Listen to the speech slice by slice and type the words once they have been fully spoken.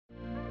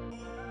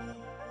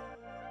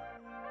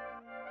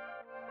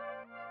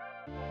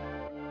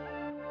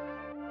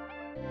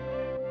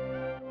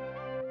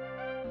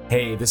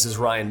Hey, this is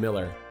Ryan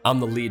Miller. I'm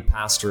the lead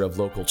pastor of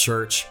Local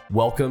Church.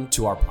 Welcome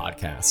to our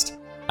podcast.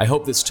 I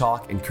hope this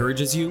talk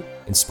encourages you,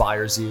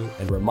 inspires you,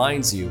 and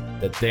reminds you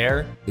that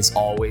there is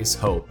always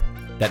hope,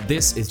 that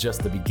this is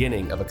just the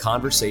beginning of a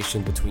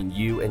conversation between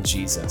you and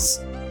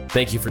Jesus.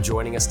 Thank you for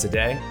joining us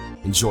today.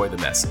 Enjoy the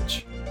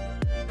message.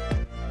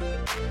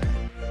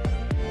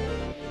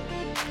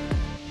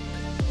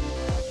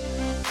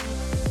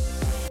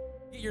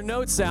 Your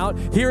notes out.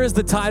 Here is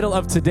the title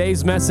of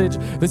today's message.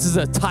 This is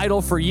a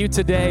title for you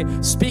today,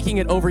 speaking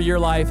it over your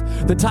life.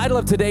 The title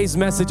of today's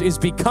message is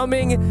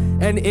Becoming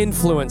an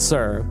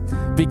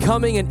Influencer.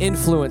 Becoming an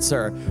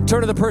Influencer.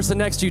 Turn to the person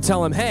next to you,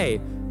 tell them, hey,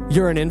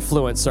 you're an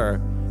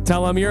influencer.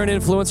 Tell them you're an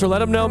influencer. Let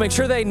them know. Make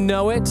sure they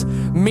know it.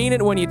 Mean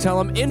it when you tell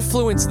them.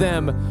 Influence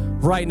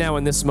them right now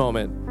in this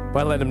moment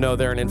by letting them know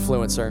they're an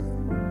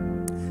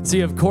influencer.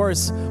 See, of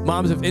course,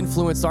 moms have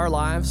influenced our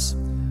lives.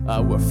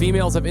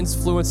 Females have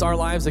influenced our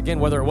lives, again,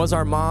 whether it was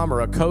our mom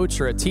or a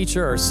coach or a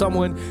teacher or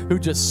someone who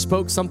just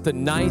spoke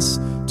something nice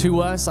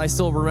to us. I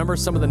still remember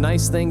some of the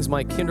nice things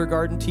my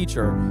kindergarten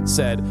teacher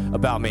said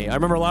about me. I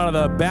remember a lot of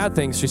the bad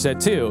things she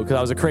said too, because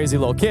I was a crazy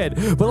little kid,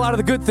 but a lot of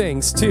the good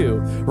things too,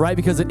 right?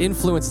 Because it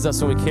influences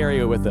us when we carry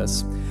it with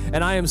us.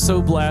 And I am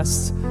so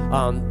blessed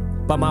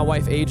by my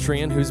wife,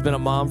 Adrian, who's been a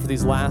mom for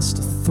these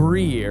last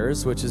 3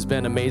 years, which has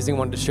been amazing.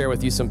 Wanted to share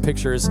with you some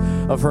pictures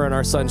of her and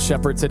our son,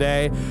 Shepherd,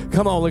 today.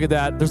 Come on, look at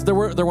that. There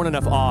weren't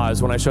enough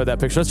ahs when I showed that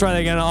picture. Let's try that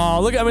again. Oh,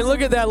 look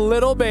at that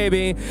little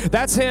baby.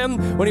 That's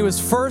him when he was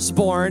first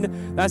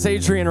born. That's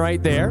Adrian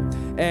right there.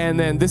 And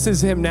then this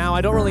is him now.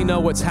 I don't really know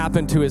what's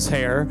happened to his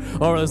hair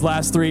over those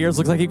last 3 years.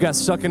 Looks like he got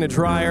stuck in a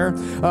dryer.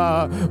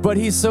 But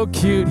he's so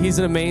cute. He's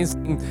an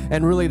amazing,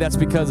 and really that's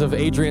because of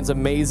Adrian's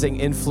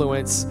amazing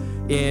influence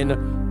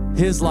in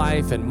his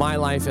life and my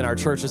life and our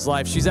church's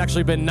life. She's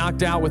actually been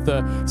knocked out with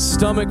the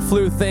stomach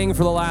flu thing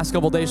for the last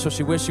couple days, so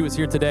she wished she was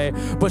here today,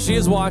 but she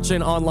is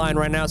watching online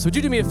right now. So would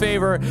you do me a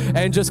favor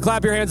and just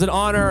clap your hands and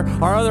honor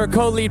our other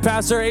co-lead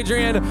pastor,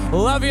 Adrian?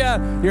 Love you.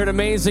 You're an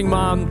amazing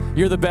mom.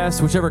 You're the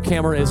best. Whichever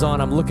camera is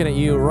on, I'm looking at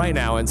you right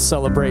now and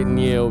celebrating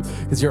you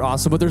because you're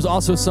awesome. But there's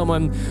also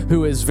someone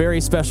who is very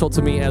special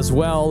to me as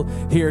well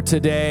here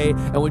today.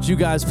 And would you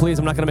guys please,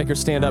 I'm not going to make her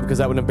stand up because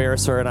that would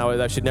embarrass her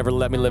and she'd never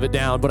let me live it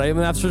down, but I'm going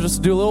to have to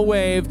just do a little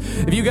wave.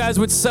 If you guys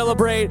would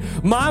celebrate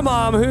my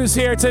mom who's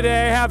here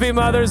today. Happy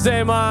Mother's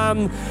Day,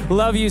 Mom.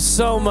 Love you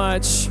so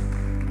much.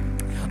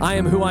 I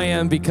am who I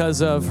am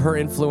because of her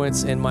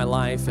influence in my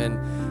life, and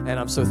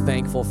I'm so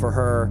thankful for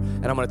her.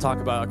 And I'm going to talk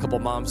about a couple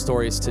mom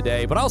stories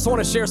today, but I also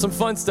want to share some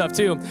fun stuff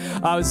too.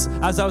 As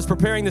I was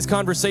preparing this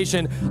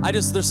conversation,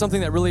 there's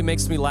something that really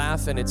makes me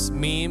laugh, and it's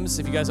memes.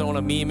 If you guys don't know what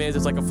a meme is,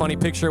 it's like a funny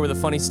picture with a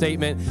funny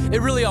statement.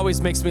 It really always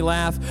makes me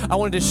laugh. I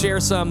wanted to share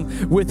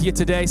some with you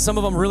today. Some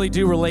of them really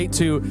do relate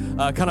to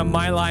kind of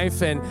my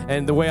life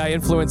and the way I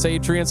influence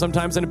Adrian,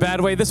 sometimes in a bad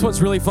way. This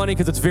one's really funny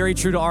because it's very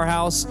true to our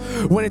house.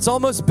 When it's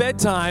almost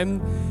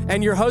bedtime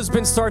and your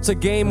husband starts a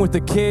game with the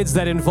kids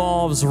that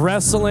involves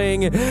wrestling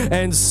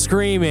and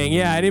screaming.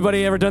 Yeah,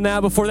 anybody ever done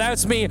that before?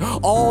 That's me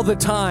all the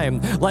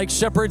time. Like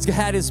Shepherd's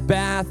had his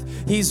bath,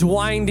 he's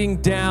winding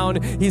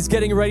down, he's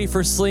getting ready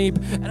for sleep,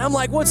 and I'm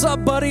like, what's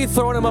up, buddy?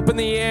 Throwing him up in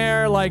the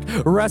air, like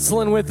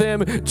wrestling with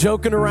him,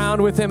 joking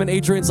around with him, and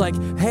Adrian's like,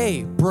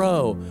 hey,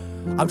 bro,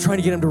 I'm trying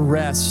to get him to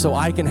rest so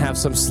I can have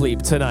some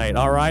sleep tonight,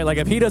 all right? Like,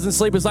 if he doesn't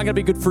sleep, it's not going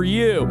to be good for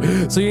you.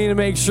 So you need to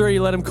make sure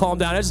you let him calm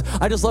down.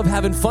 I just love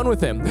having fun with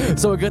him.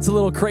 So it gets a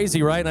little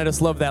crazy, right? And I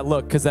just love that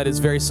look because that is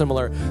very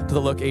similar to the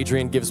look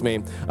Adrian gives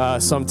me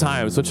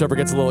sometimes when Shepherd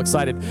gets a little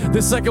excited.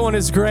 This second one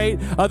is great.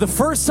 The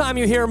first time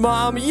you hear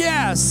Mom,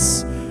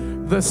 yes!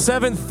 The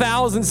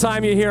 7,000th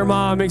time you hear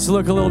Mom makes you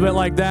look a little bit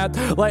like that.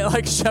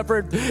 Like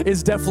Shepherd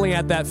is definitely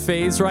at that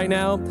phase right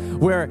now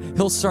where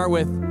he'll start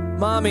with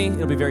Mommy.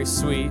 It'll be very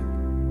sweet,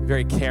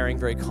 very caring,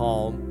 very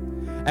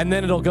calm. And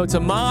then it'll go to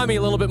Mommy,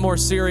 a little bit more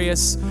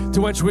serious, to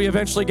which we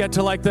eventually get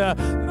to like the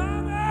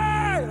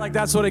Mommy! Like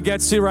that's what it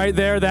gets to right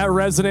there, that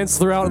resonance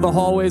throughout the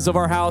hallways of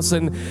our house,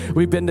 and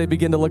we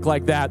begin to look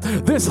like that.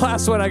 This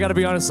last one, I gotta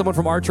be honest, someone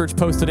from our church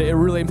posted it. It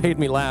really made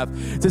me laugh.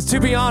 It says, to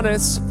be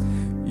honest,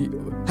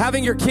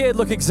 having your kid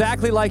look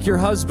exactly like your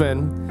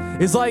husband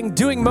is like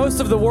doing most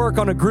of the work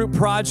on a group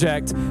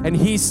project and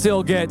he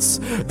still gets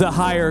the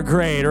higher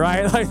grade,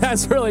 right? Like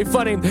that's really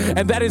funny.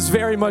 And that is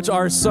very much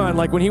our son.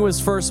 Like when he was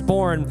first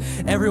born,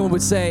 everyone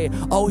would say,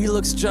 oh, he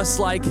looks just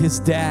like his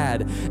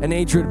dad. And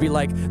Adrian would be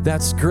like,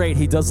 that's great.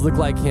 He does look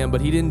like him,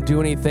 but he didn't do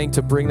anything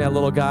to bring that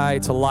little guy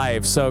to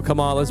life. So come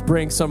on, let's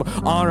bring some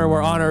honor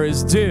where honor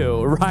is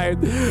due, right?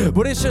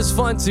 But it's just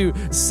fun to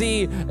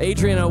see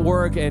Adrian at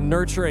work and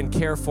nurture and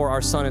care for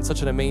our son in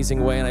such an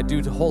amazing way. And I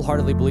do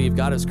wholeheartedly believe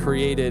God has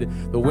created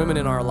the women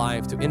in our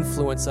life to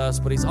influence us,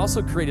 but he's also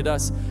created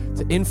us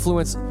to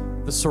influence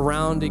the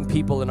surrounding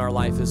people in our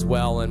life as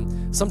well.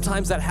 And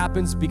sometimes that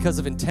happens because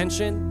of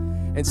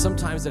intention, and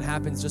sometimes it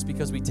happens just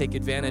because we take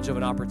advantage of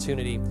an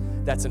opportunity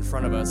that's in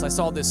front of us. I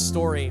saw this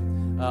story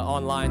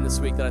online this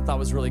week that I thought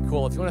was really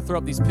cool. If you want to throw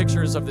up these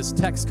pictures of this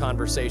text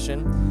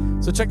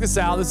conversation. So check this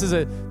out. This is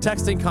a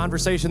texting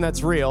conversation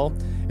that's real.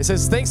 It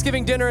says,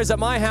 Thanksgiving dinner is at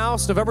my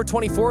house, November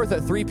 24th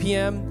at 3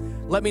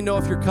 p.m. Let me know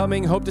if you're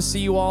coming. Hope to see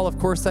you all. Of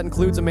course, that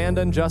includes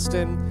Amanda and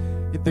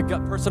Justin. The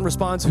person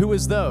responds, who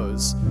is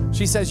those?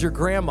 She says, your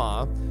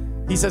grandma.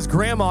 He says,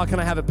 Grandma, can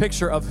I have a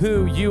picture of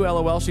who? You,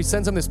 LOL. She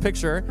sends him this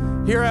picture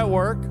here at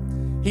work.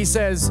 He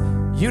says,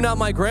 you not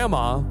my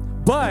grandma,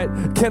 but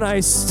can I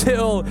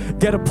still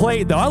get a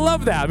plate though? I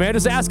love that, man.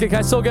 Just asking, can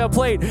I still get a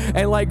plate?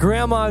 And like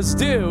grandmas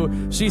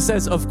do, she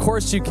says, of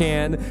course you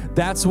can.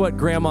 That's what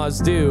grandmas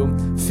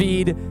do.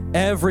 Feed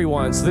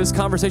everyone. So this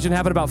conversation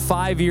happened about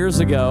 5 years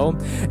ago.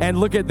 And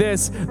look at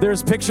this.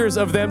 There's pictures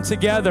of them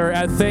together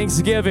at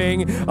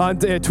Thanksgiving on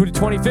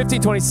 2015,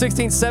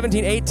 2016,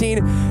 17, 18,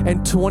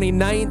 and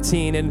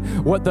 2019.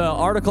 And what the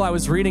article I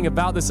was reading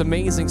about this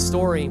amazing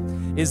story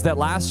is that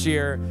last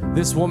year,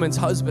 this woman's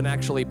husband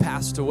actually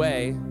passed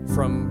away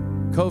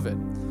from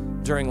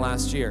COVID during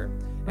last year.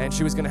 And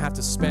she was going to have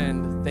to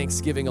spend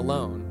Thanksgiving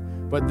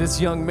alone. But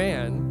this young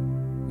man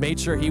made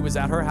sure he was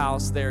at her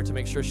house there to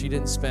make sure she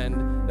didn't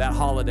spend that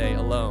holiday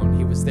alone.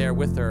 He was there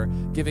with her,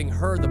 giving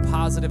her the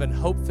positive and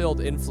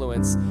hope-filled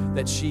influence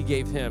that she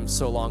gave him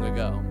so long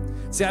ago.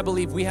 See, I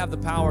believe we have the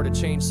power to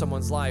change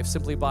someone's life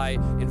simply by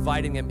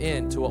inviting them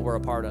into what we're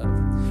a part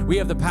of. We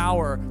have the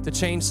power to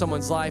change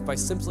someone's life by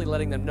simply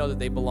letting them know that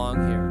they belong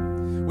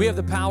here. We have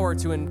the power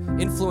to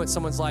influence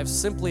someone's life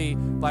simply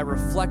by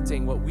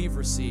reflecting what we've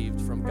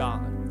received from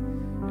God.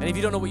 And if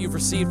you don't know what you've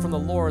received from the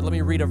Lord, let me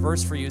read a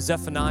verse for you.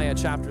 Zephaniah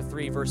chapter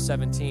 3, verse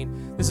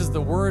 17. This is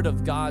the word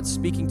of God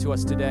speaking to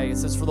us today. It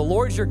says, for the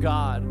Lord your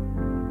God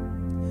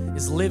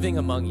is living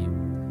among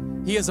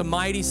you. He is a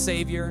mighty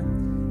Savior.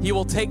 He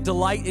will take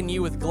delight in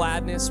you with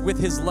gladness. With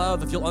his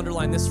love, if you'll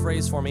underline this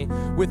phrase for me,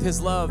 with his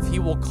love, he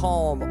will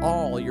calm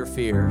all your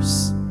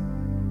fears.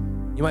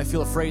 You might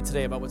feel afraid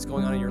today about what's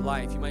going on in your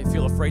life. You might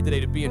feel afraid today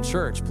to be in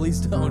church. Please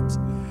don't.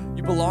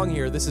 You belong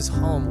here. This is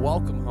home.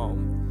 Welcome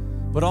home.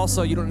 But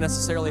also, you don't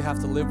necessarily have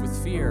to live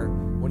with fear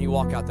when you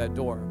walk out that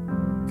door.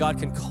 God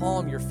can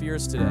calm your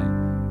fears today.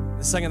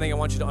 The second thing I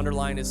want you to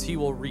underline is he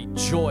will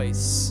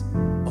rejoice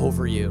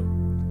over you.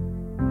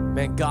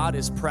 Man, God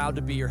is proud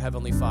to be your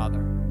heavenly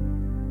Father.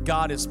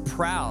 God is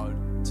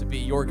proud to be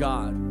your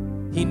God.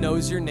 He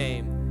knows your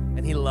name,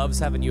 and he loves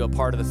having you a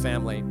part of the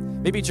family.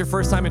 Maybe it's your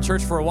first time in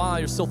church for a while.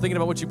 You're still thinking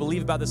about what you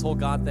believe about this whole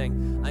God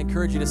thing. I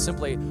encourage you to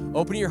simply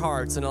open your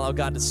hearts and allow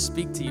God to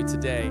speak to you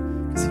today,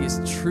 because he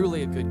is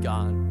truly a good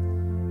God.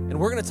 And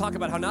we're going to talk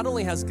about how not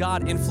only has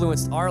God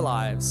influenced our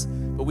lives,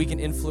 but we can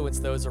influence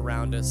those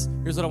around us.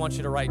 Here's what I want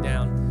you to write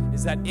down,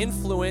 is that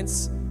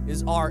influence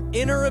is our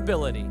inner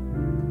ability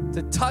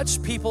to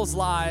touch people's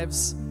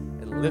lives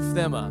and lift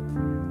them up.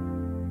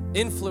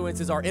 Influence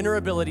is our inner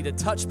ability to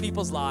touch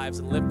people's lives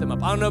and lift them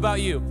up. I don't know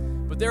about you,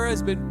 but there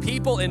has been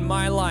people in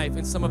my life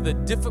in some of the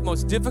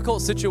most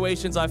difficult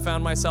situations I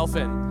found myself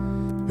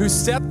in who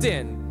stepped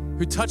in,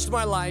 who touched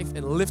my life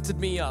and lifted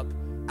me up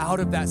out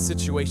of that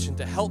situation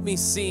to help me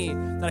see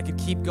that I could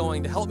keep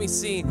going, to help me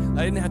see that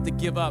I didn't have to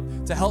give up,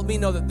 to help me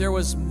know that there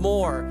was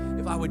more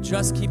if I would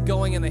just keep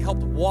going, and they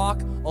helped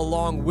walk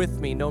along with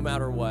me no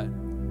matter what.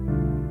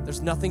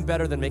 There's nothing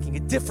better than making a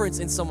difference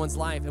in someone's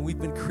life, and we've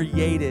been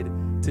created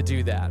to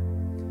do that.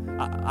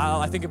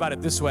 I think about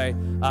it this way.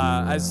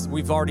 As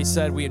we've already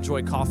said, we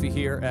enjoy coffee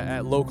here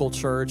at local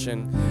church,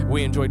 and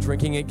we enjoy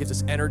drinking it. It gives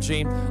us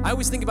energy. I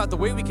always think about the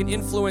way we can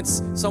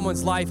influence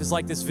someone's life is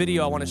like this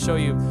video I want to show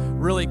you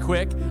really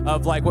quick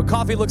of like what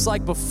coffee looks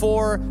like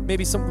before.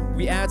 Maybe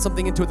we add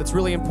something into it that's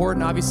really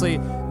important. Obviously,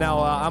 now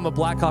I'm a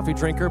black coffee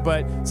drinker,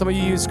 but some of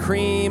you use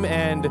cream,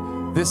 and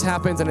this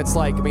happens, and it's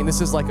like, I mean,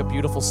 this is like a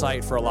beautiful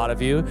sight for a lot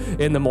of you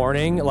in the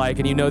morning, like,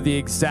 and you know the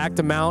exact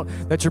amount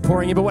that you're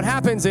pouring in. But what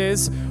happens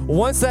is,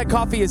 once that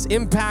coffee is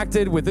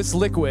impacted with this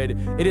liquid,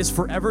 it is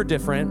forever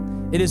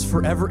different. It is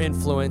forever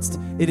influenced.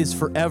 It is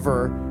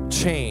forever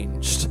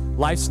changed.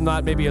 Life's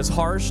not maybe as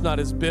harsh, not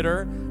as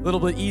bitter, a little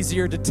bit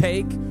easier to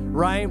take,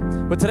 right?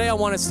 But today I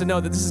want us to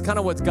know that this is kind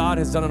of what God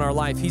has done in our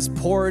life. He's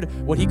poured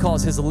what he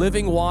calls his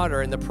living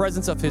water in the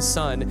presence of his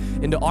son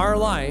into our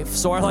life,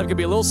 so our life can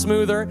be a little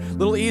smoother, a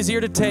little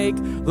easier to take,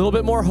 a little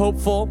bit more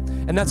hopeful.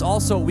 And that's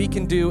also what we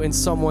can do in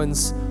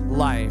someone's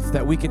life,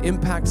 that we can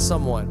impact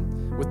someone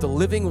with the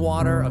living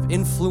water of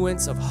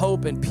influence, of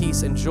hope and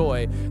peace and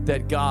joy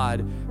that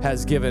God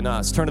has given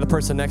us. Turn to the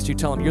person next to you,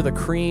 tell them, you're the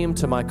cream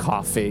to my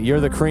coffee.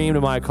 You're the cream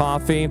to my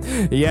coffee.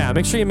 Yeah,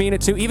 make sure you mean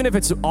it too. Even if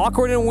it's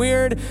awkward and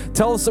weird,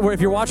 tell us, or if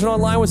you're watching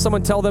online with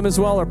someone, tell them as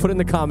well, or put it in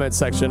the comment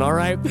section, all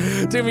right?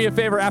 Do me a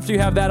favor, after you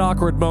have that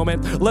awkward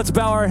moment, let's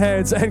bow our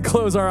heads and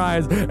close our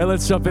eyes, and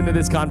let's jump into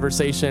this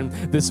conversation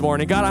this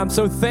morning. God, I'm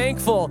so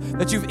thankful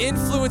that you've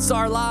influenced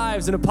our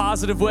lives in a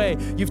positive way.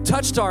 You've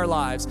touched our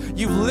lives.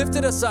 You've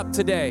lifted us up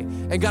today.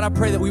 And God, I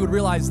pray that we would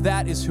realize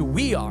that is who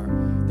we are,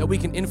 that we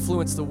can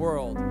influence the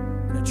world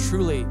in a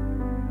truly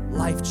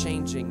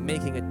life-changing,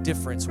 making a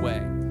difference way.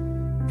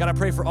 God, I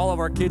pray for all of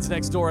our kids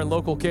next door and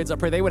local kids. I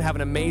pray they would have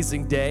an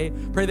amazing day.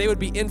 Pray they would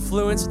be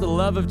influenced with the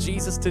love of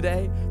Jesus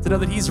today, to know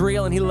that he's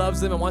real and he loves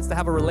them and wants to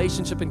have a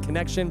relationship and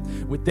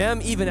connection with them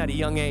even at a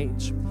young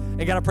age.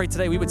 And God, I pray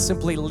today we would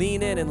simply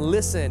lean in and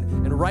listen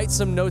and write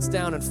some notes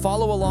down and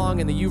follow along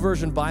in the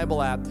YouVersion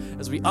Bible app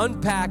as we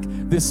unpack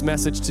this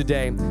message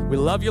today. We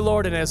love you,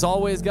 Lord, and as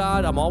always,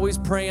 God, I'm always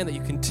praying that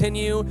you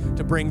continue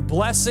to bring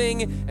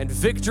blessing and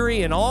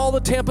victory in all the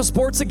Tampa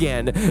sports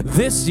again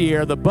this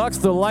year. The Bucks,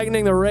 the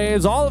Lightning, the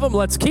Rays, all of them.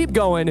 Let's keep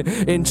going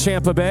in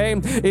Tampa Bay.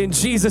 In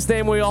Jesus'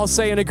 name, we all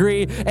say and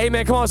agree.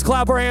 Amen. Come on, let's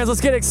clap our hands.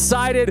 Let's get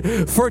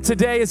excited for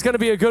today. It's going to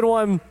be a good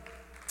one.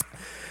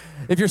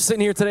 If you're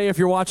sitting here today, if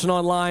you're watching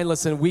online,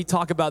 listen, we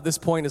talk about this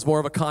point as more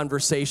of a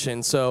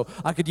conversation. So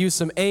I could use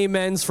some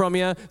amens from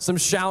you, some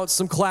shouts,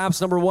 some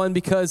claps. Number one,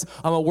 because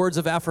I'm a words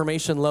of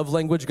affirmation love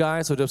language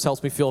guy, so it just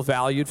helps me feel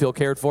valued, feel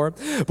cared for.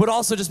 But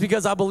also just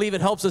because I believe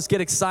it helps us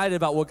get excited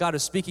about what God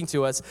is speaking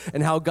to us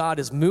and how God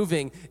is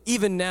moving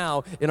even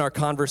now in our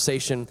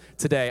conversation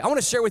today. I want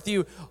to share with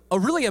you a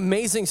really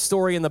amazing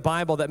story in the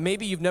Bible that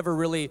maybe you've never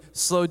really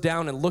slowed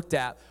down and looked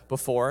at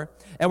before.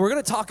 And we're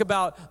going to talk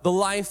about the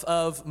life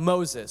of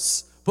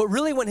Moses, but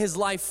really when his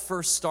life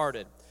first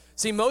started.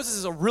 See, Moses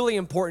is a really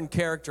important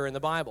character in the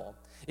Bible.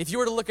 If you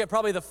were to look at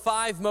probably the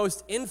 5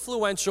 most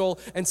influential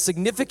and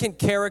significant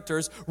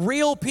characters,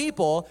 real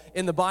people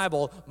in the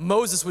Bible,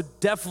 Moses would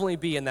definitely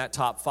be in that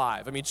top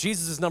 5. I mean,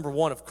 Jesus is number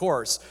 1, of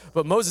course,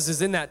 but Moses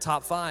is in that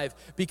top 5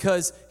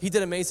 because he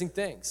did amazing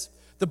things.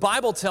 The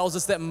Bible tells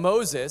us that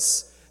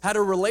Moses had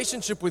a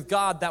relationship with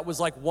God that was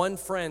like one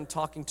friend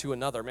talking to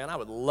another. Man, I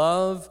would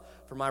love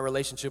for my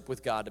relationship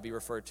with God to be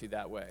referred to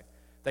that way.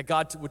 That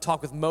God would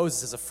talk with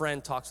Moses as a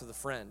friend talks with a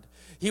friend.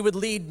 He would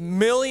lead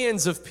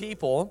millions of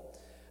people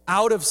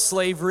out of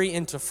slavery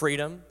into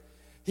freedom.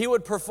 He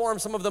would perform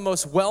some of the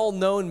most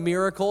well-known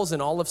miracles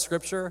in all of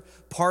Scripture,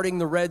 parting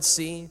the Red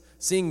Sea,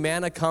 seeing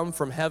manna come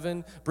from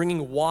heaven,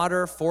 bringing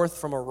water forth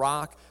from a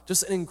rock.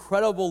 Just an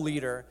incredible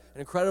leader,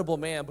 an incredible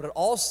man, but it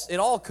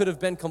all could have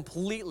been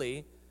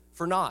completely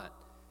for naught.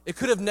 It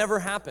could have never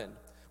happened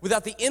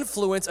without the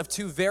influence of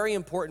 2 very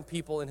important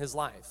people in his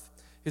life,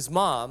 his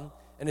mom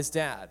and his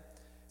dad.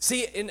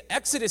 See, in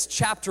Exodus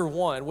chapter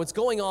 1, what's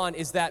going on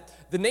is that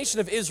the nation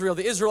of Israel,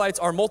 the Israelites,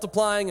 are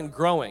multiplying and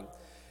growing.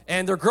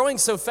 And they're growing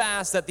so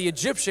fast that the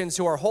Egyptians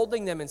who are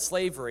holding them in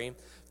slavery,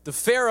 the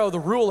Pharaoh, the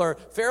ruler,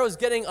 Pharaoh's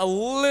getting a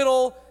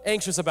little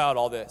anxious about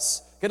all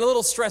this, getting a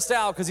little stressed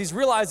out because he's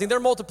realizing they're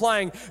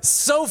multiplying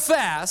so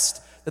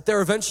fast that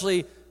they're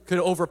eventually could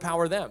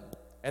overpower them.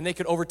 And they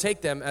could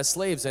overtake them as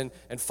slaves and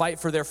fight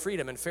for their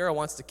freedom. And Pharaoh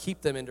wants to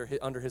keep them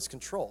under his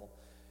control.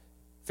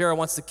 Pharaoh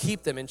wants to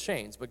keep them in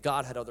chains, but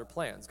God had other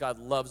plans. God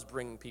loves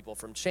bringing people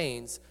from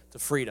chains to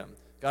freedom.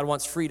 God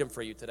wants freedom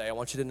for you today. I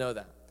want you to know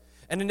that.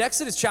 And in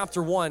Exodus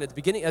chapter 1, at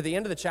the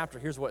end of the chapter,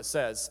 here's what it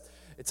says.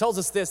 It tells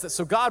us this, that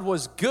so God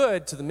was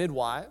good to the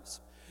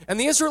midwives, and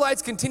the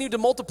Israelites continued to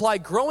multiply,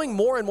 growing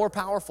more and more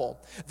powerful.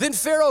 Then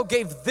Pharaoh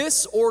gave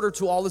this order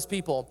to all his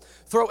people: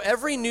 throw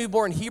every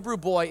newborn Hebrew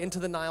boy into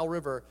the Nile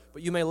River,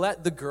 but you may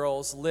let the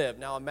girls live.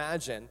 Now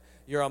imagine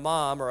you're a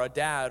mom or a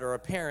dad or a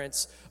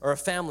parents or a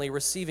family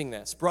receiving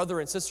this, brother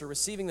and sister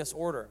receiving this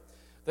order,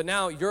 that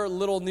now your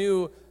little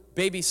new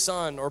baby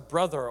son or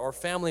brother or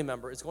family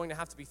member is going to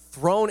have to be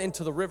thrown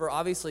into the river.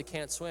 Obviously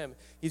can't swim.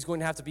 He's going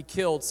to have to be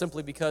killed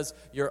simply because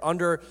you're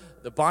under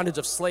the bondage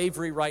of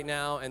slavery right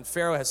now, and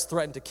Pharaoh has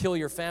threatened to kill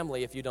your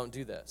family if you don't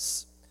do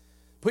this.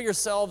 Put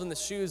yourself in the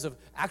shoes of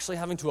actually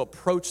having to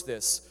approach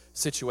this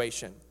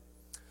situation.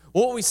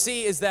 Well, what we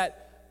see is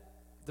that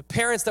the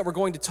parents that we're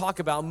going to talk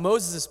about,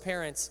 Moses'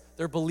 parents,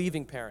 they're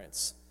believing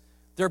parents.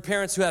 They're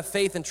parents who have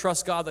faith and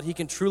trust God that he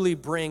can truly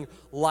bring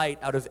light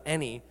out of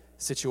any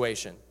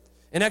situation.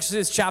 In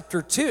Exodus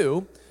chapter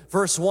 2,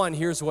 verse 1,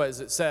 here's what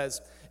it says.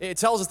 It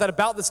tells us that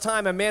about this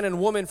time, a man and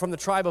woman from the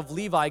tribe of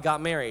Levi got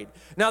married.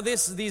 Now,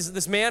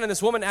 this man and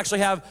this woman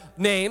actually have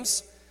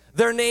names.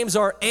 Their names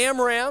are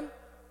Amram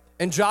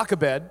and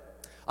Jochebed.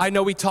 I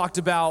know we talked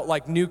about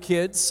like new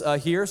kids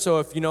here, so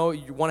if you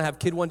want to have a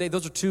kid one day,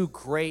 those are 2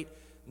 great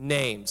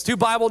names. 2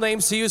 Bible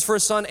names to use for a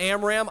son.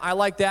 Amram, I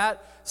like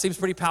that. Seems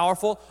pretty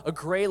powerful. A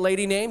great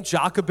lady name,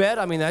 Jochebed.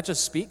 I mean, that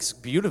just speaks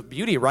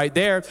beauty right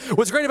there.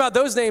 What's great about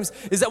those names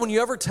is that when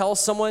you ever tell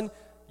someone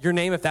your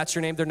name, if that's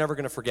your name, they're never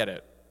going to forget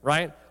it,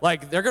 right?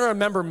 Like, they're going to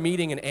remember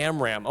meeting an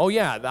Amram. Oh,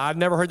 yeah, I've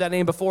never heard that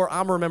name before.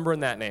 I'm remembering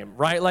that name,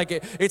 right? Like,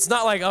 it's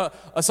not like a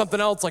something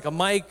else, like a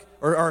Mike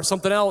or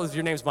something else.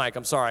 Your name's Mike,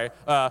 I'm sorry.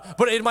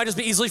 But it might just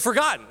be easily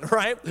forgotten,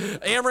 right?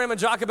 Amram and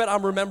Jochebed,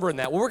 I'm remembering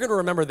that. Well, we're going to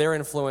remember their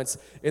influence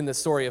in the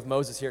story of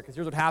Moses here, because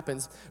here's what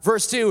happens.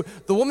 Verse 2,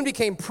 the woman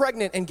became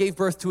pregnant and gave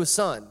birth to a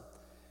son.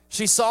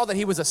 She saw that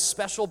he was a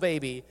special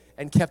baby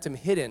and kept him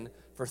hidden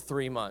for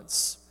 3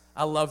 months.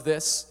 I love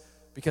this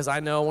because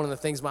I know one of the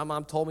things my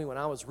mom told me when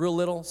I was real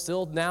little,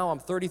 still now I'm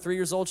 33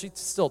 years old, she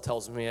still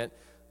tells me it,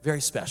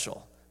 very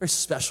special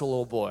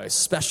little boy,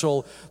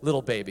 special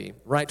little baby,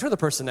 right? Turn to the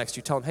person next to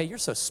you, tell them, hey, you're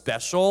so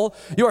special.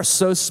 You are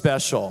so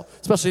special,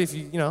 especially if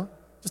you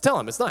Just tell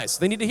him, it's nice.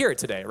 They need to hear it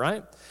today,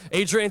 right?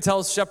 Adrian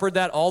tells Shepard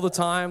that all the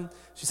time.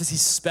 She says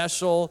he's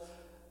special.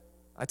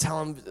 I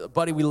tell him,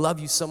 buddy, we love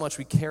you so much.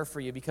 We care for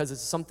you because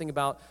it's something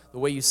about the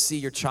way you see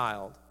your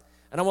child.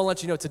 And I want to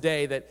let you know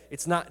today that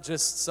it's not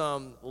just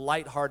some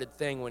lighthearted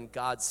thing when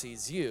God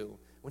sees you.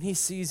 When he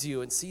sees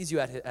you and sees you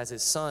as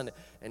his son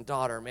and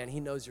daughter, man, he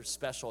knows you're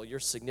special, you're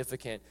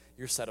significant,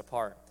 you're set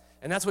apart.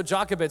 And that's what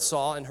Jochebed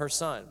saw in her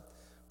son.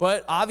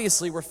 But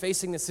obviously, we're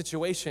facing this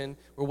situation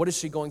where what is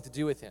she going to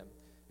do with him?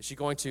 Is she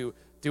going to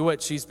do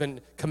what she's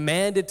been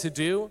commanded to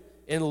do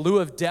in lieu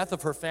of death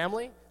of her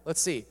family?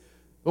 Let's see.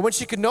 But when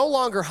she could no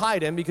longer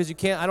hide him, because you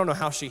can't, I don't know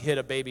how she hid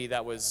a baby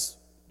that was,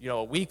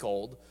 a week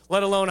old,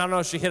 let alone, I don't know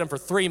if she hid him for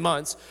 3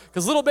 months,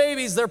 because little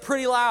babies, they're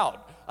pretty loud.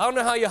 I don't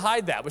know how you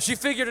hide that, but she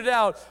figured it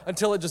out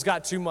until it just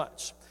got too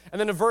much. And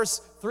then in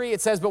verse 3, it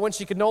says, but when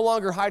she could no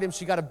longer hide him,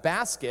 she got a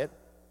basket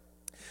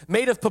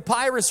made of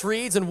papyrus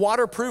reeds and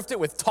waterproofed it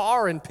with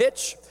tar and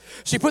pitch.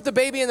 She put the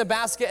baby in the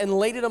basket and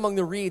laid it among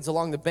the reeds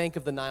along the bank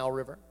of the Nile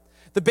River.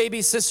 The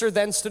baby's sister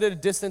then stood at a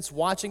distance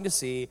watching to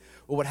see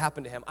what would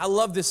happen to him. I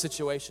love this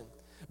situation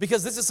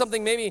because this is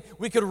something maybe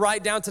we could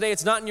write down today.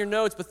 It's not in your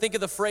notes, but think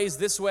of the phrase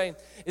this way,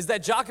 is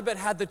that Jochebed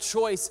had the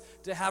choice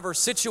to have her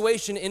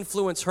situation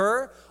influence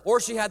her, or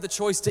she had the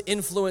choice to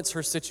influence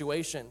her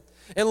situation.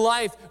 In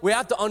life, we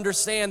have to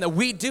understand that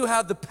we do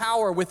have the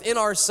power within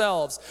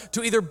ourselves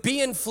to either be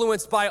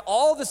influenced by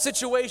all the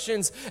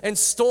situations and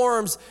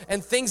storms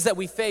and things that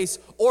we face,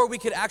 or we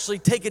could actually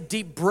take a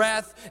deep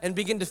breath and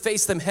begin to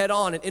face them head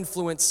on and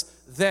influence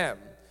them.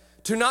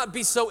 To not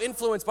be so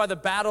influenced by the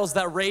battles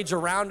that rage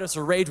around us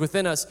or rage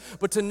within us,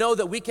 but to know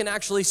that we can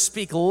actually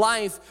speak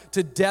life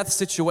to death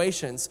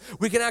situations.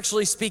 We can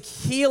actually speak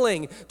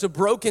healing to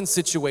broken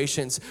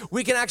situations.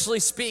 We can actually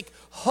speak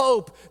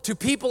hope to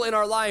people in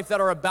our life that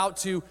are about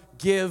to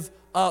give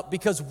up,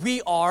 because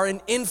we are an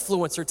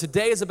influencer.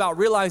 Today is about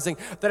realizing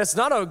that it's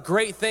not a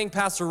great thing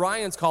Pastor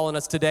Ryan's calling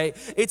us today.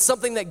 It's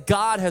something that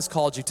God has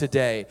called you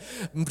today.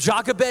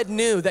 Jochebed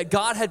knew that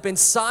God had been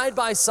side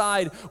by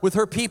side with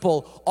her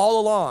people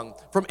all along.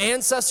 From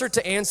ancestor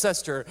to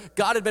ancestor,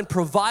 God had been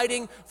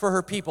providing for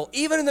her people.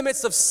 Even in the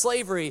midst of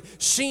slavery,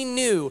 she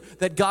knew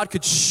that God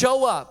could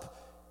show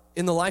up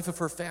in the life of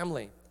her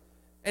family.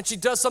 And she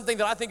does something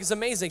that I think is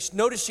amazing.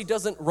 Notice she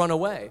doesn't run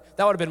away.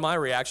 That would have been my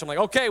reaction. I'm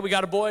like, okay, we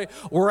got a boy,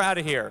 we're out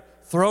of here.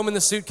 Throw him in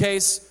the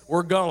suitcase,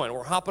 we're going.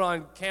 We're hopping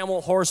on camel,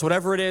 horse,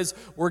 whatever it is,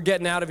 we're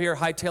getting out of here,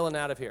 hightailing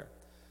out of here.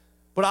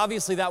 But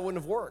obviously that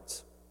wouldn't have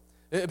worked,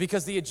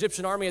 because the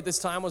Egyptian army at this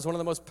time was one of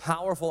the most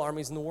powerful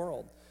armies in the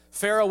world.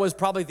 Pharaoh was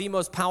probably the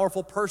most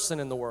powerful person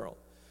in the world.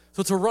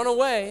 So to run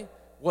away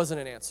wasn't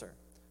an answer.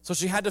 So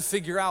she had to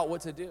figure out what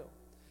to do.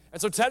 And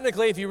so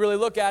technically, if you really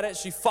look at it,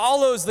 she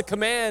follows the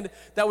command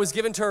that was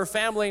given to her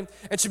family,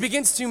 and she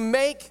begins to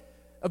make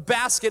a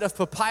basket of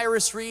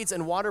papyrus reeds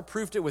and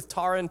waterproofed it with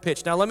tar and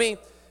pitch. Now, let me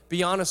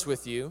be honest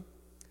with you.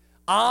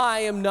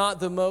 I am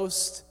not the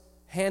most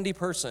handy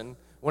person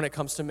when it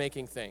comes to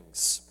making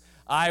things.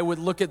 I would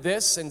look at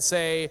this and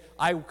say,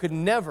 I could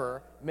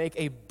never make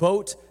a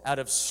boat out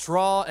of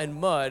straw and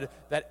mud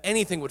that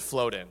anything would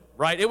float in,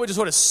 right? It would just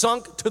sort of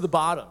sunk to the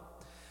bottom.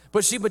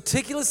 But she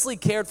meticulously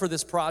cared for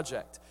this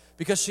project,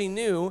 because she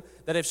knew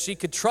that if she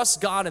could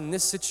trust God in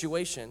this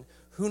situation,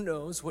 who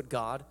knows what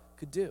God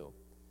could do.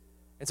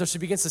 And so she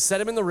begins to set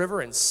him in the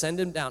river and send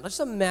him down. Let's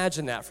just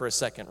imagine that for a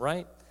second,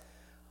 right?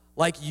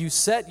 Like you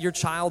set your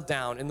child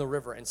down in the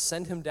river and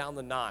send him down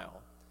the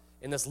Nile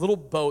in this little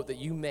boat that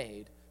you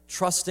made,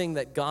 trusting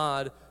that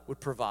God would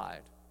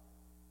provide.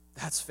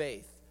 That's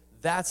faith.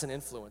 That's an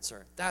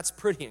influencer. That's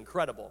pretty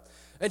incredible.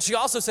 And she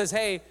also says,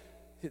 hey,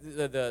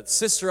 the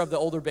sister of the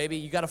older baby,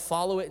 you got to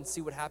follow it and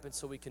see what happens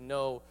so we can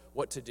know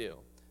what to do.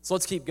 So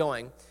let's keep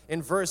going.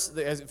 In verse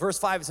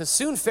 5, it says,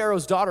 soon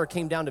Pharaoh's daughter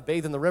came down to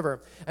bathe in the river,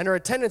 and her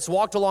attendants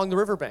walked along the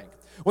riverbank.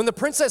 When the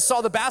princess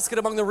saw the basket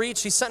among the reeds,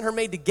 she sent her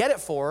maid to get it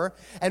for her,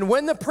 and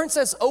when the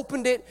princess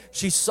opened it,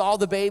 she saw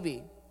the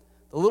baby.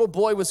 The little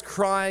boy was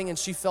crying, and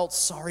she felt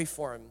sorry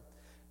for him.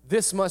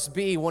 This must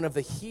be one of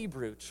the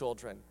Hebrew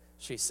children,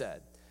 she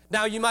said.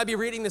 Now, you might be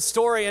reading this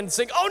story and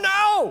saying, oh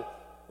no!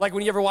 Like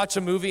when you ever watch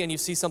a movie and you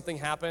see something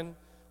happen,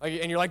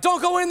 and you're like,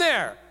 don't go in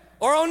there.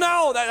 Or, oh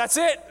no, that's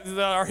it.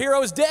 Our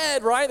hero's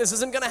dead, right? This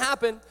isn't gonna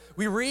happen.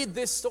 We read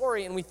this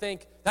story and we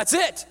think, that's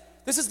it.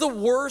 This is the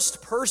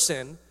worst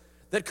person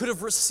that could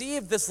have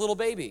received this little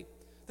baby.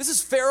 This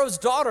is Pharaoh's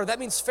daughter. That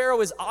means Pharaoh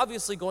is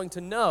obviously going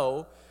to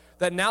know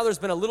that now there's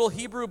been a little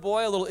Hebrew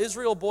boy, a little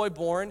Israel boy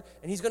born,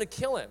 and he's gonna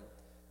kill him.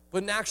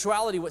 But in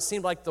actuality, what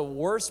seemed like the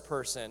worst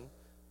person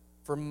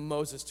for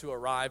Moses to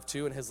arrive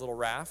to in his little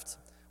raft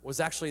was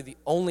actually the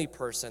only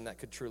person that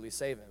could truly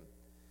save him,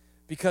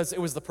 because it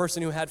was the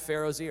person who had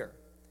Pharaoh's ear.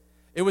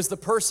 It was the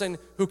person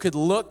who could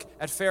look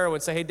at Pharaoh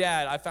and say, hey,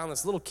 Dad, I found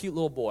this little cute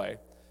little boy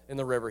in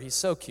the river. He's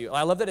so cute.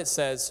 I love that it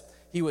says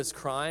he was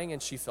crying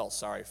and she felt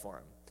sorry for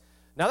him.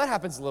 Now, that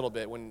happens a little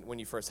bit when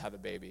you first have a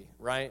baby,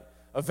 right?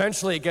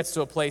 Eventually, it gets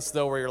to a place,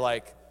 though, where you're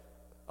like,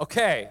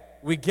 okay,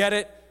 we get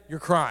it, you're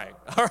crying,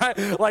 all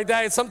right? Like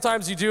that,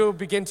 sometimes you do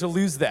begin to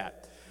lose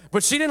that.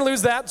 But she didn't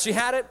lose that. She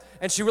had it,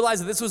 and she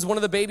realized that this was one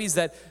of the babies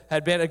that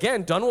had been,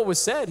 again, done what was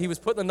said. He was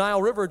put in the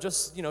Nile River,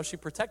 just, she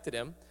protected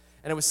him.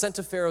 And it was sent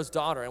to Pharaoh's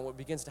daughter. And what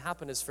begins to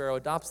happen is Pharaoh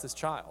adopts this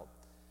child.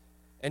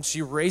 And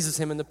she raises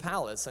him in the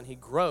palace, and he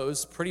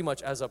grows pretty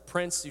much as a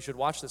prince. You should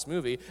watch this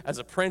movie, as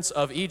a prince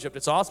of Egypt.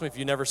 It's awesome if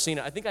you've never seen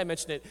it. I think I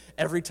mention it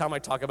every time I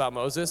talk about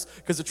Moses,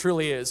 because it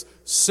truly is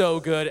so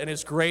good, and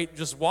it's great.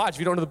 Just watch. If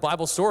you don't know the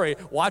Bible story,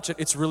 watch it.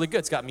 It's really good.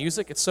 It's got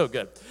music. It's so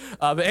good.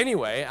 But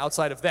anyway,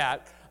 outside of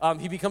that,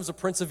 he becomes a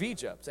prince of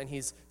Egypt, and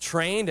he's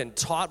trained and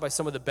taught by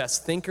some of the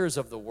best thinkers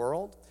of the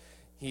world.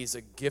 He's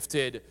a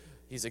gifted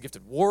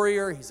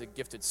warrior. He's a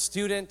gifted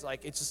student.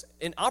 It's just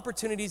in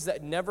opportunities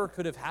that never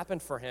could have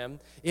happened for him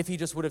if he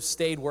just would have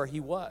stayed where he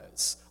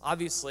was.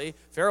 Obviously,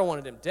 Pharaoh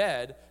wanted him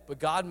dead, but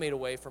God made a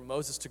way for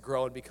Moses to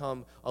grow and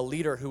become a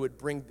leader who would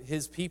bring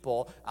his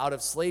people out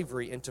of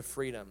slavery into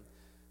freedom.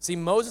 See,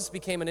 Moses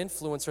became an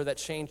influencer that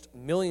changed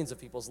millions of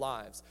people's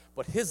lives,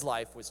 but his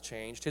life was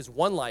changed. His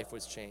one life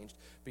was changed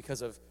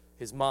because of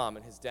his mom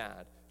and his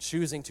dad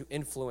choosing to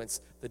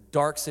influence the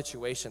dark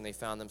situation they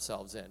found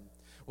themselves in.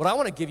 What I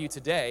want to give you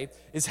today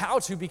is how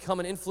to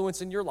become an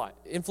influencer in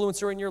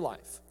your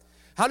life.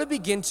 How to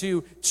begin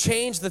to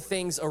change the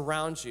things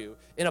around you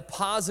in a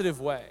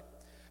positive way.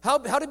 How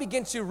to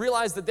begin to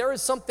realize that there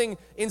is something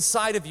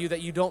inside of you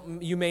that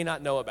you may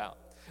not know about.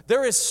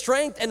 There is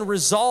strength and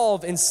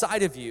resolve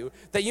inside of you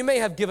that you may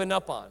have given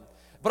up on.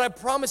 But I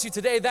promise you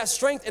today, that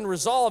strength and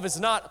resolve is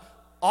not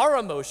our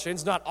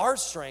emotions, not our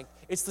strength.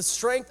 It's the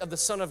strength of the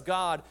Son of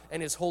God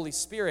and His Holy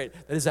Spirit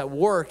that is at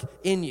work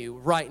in you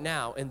right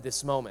now in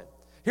this moment.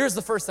 Here's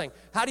the first thing.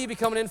 How do you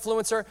become an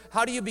influencer?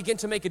 How do you begin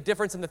to make a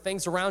difference in the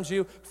things around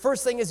you?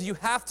 First thing is you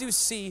have to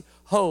see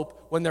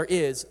hope when there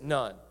is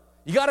none.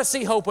 You got to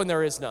see hope when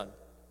there is none.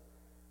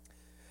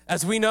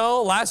 As we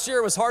know, last year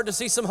it was hard to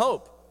see some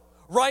hope.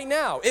 Right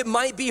now, it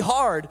might be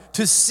hard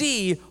to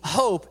see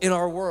hope in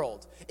our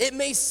world. It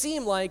may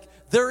seem like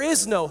there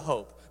is no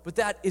hope, but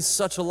that is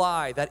such a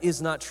lie. That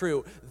is not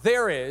true.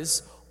 There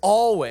is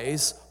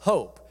always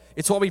hope.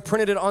 It's why we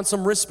printed it on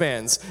some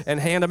wristbands and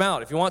hand them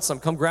out. If you want some,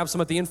 come grab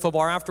some at the info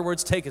bar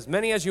afterwards. Take as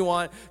many as you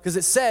want, because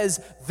it says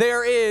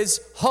there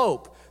is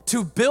hope.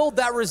 To build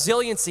that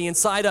resiliency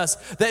inside us,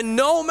 that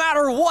no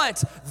matter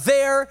what,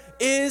 there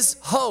is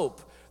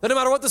hope. That no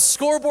matter what the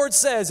scoreboard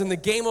says in the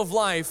game of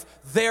life,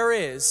 there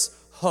is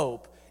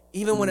hope,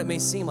 even when it may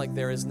seem like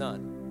there is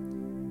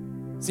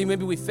none. See,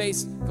 maybe we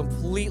face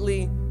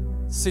completely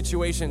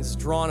situations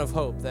drawn of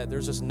hope that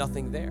there's just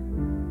nothing there.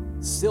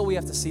 Still, we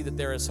have to see that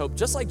there is hope.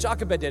 Just like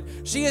Jochebed did.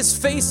 She is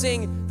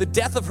facing the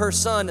death of her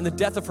son and the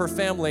death of her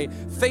family,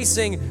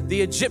 facing the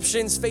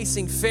Egyptians,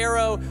 facing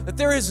Pharaoh, that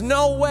there is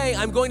no way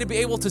I'm going to be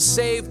able to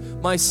save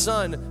my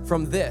son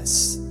from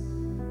this.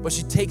 But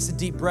she takes a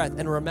deep breath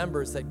and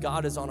remembers that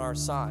God is on our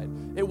side.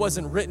 It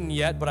wasn't written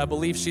yet, but I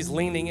believe she's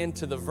leaning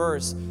into the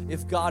verse,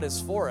 if God is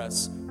for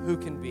us, who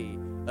can be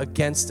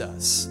against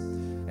us?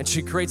 And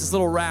she creates this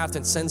little raft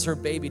and sends her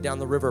baby down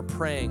the river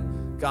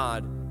praying,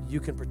 God, you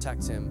can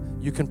protect him.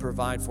 You can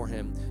provide for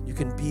him. You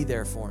can be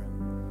there for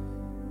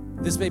him.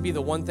 This may be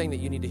the one thing that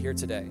you need to hear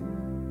today.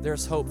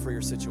 There's hope for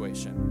your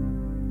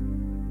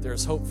situation.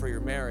 There's hope for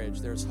your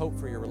marriage. There's hope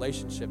for your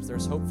relationships.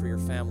 There's hope for your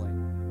family.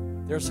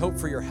 There's hope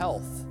for your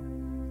health.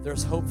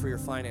 There's hope for your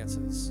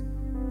finances.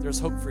 There's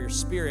hope for your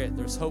spirit.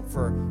 There's hope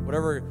for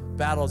whatever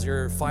battles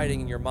you're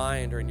fighting in your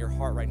mind or in your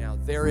heart right now.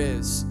 There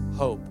is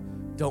hope.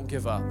 Don't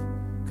give up,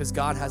 because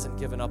God hasn't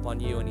given up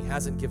on you, and He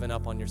hasn't given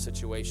up on your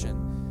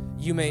situation.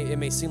 It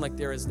may seem like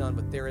there is none,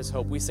 but there is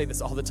hope. We say this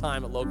all the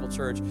time at local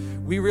church.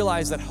 We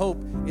realize that hope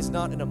is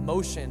not an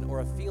emotion or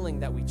a feeling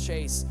that we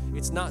chase.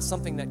 It's not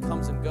something that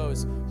comes and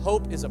goes.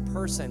 Hope is a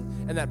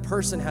person, and that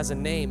person has a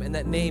name, and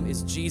that name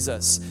is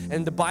Jesus.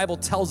 And the Bible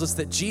tells us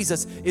that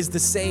Jesus is the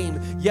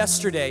same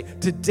yesterday,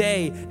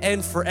 today,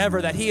 and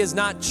forever, that He is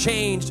not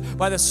changed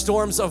by the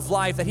storms of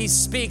life, that He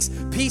speaks,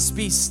 peace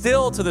be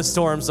still to the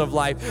storms of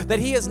life, that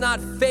He is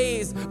not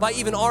fazed by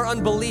even our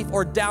unbelief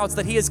or doubts,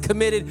 that He is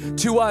committed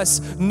to us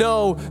no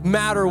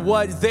matter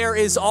what. There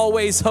is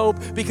always hope,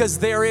 because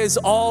there is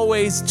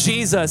always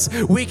Jesus.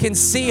 We can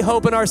see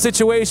hope in our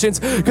situations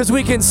because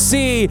we can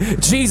see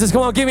Jesus.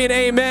 Come on, give me an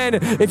amen.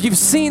 If you've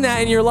seen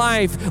that in your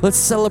life, let's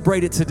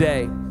celebrate it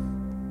today.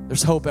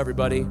 There's hope,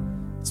 everybody.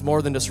 It's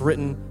more than just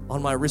written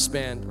on my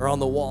wristband or on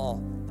the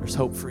wall. There's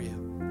hope for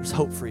you. There's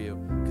hope for you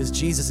because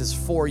Jesus is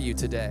for you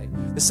today.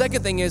 The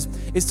second thing is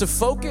to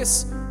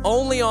focus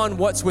only on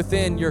what's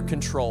within your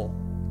control.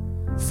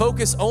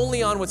 Focus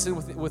only on what's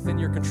within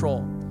your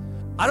control.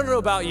 I don't know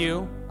about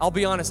you. I'll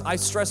be honest. I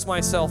stress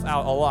myself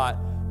out a lot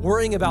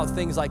worrying about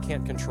things I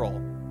can't control.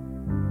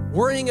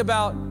 Worrying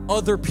about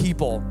other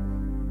people.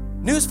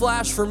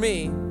 Newsflash for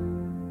me,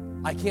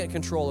 I can't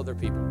control other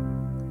people.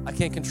 I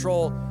can't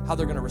control how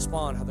they're going to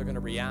respond, how they're going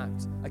to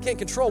react. I can't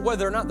control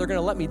whether or not they're going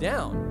to let me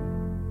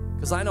down,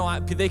 because I know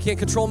they can't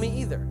control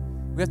me either.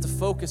 We have to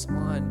focus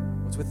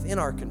on what's within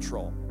our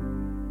control.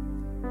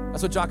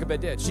 That's what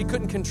Jochebed did. She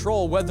couldn't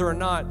control whether or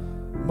not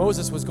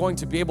Moses was going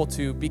to be able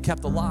to be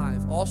kept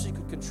alive. All she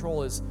could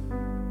control is,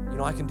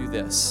 I can do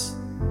this.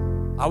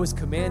 I was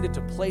commanded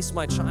to place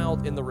my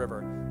child in the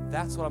river.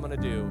 That's what I'm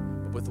going to do,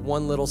 but with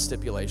one little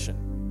stipulation.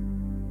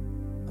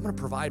 I'm going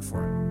to provide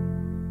for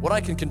him. What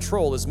I can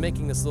control is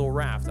making this little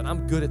raft, and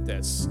I'm good at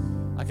this.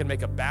 I can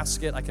make a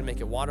basket, I can make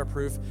it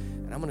waterproof,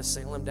 and I'm going to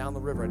sail him down the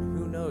river, and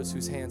who knows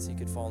whose hands he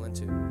could fall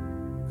into.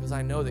 Because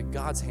I know that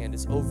God's hand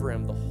is over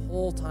him the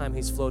whole time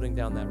he's floating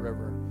down that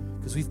river,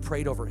 because we've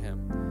prayed over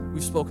him.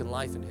 We've spoken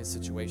life in his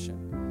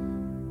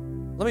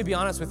situation. Let me be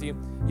honest with you.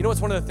 You know what's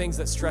one of the things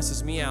that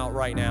stresses me out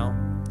right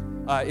now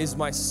is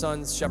my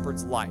son's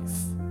shepherd's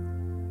life,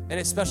 and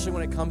especially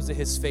when it comes to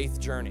his faith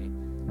journey.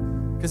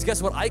 Because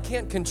guess what? I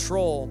can't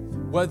control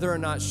whether or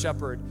not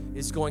Shepherd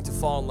is going to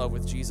fall in love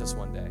with Jesus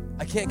one day.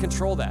 I can't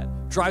control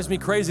that. Drives me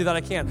crazy that I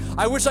can't.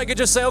 I wish I could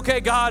just say, okay,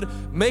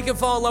 God, make him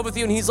fall in love with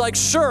you. And he's like,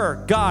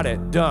 sure, got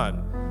it,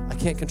 done. I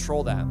can't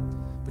control that.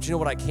 But you know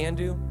what I can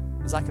do?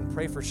 Is I can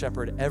pray for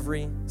Shepherd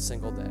every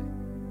single day.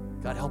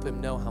 God, help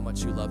him know how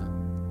much you love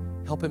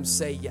him. Help him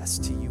say yes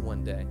to you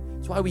one day.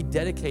 That's why we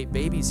dedicate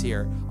babies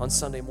here on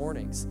Sunday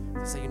mornings.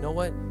 To say, you know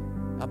what?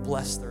 God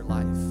bless their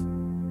life.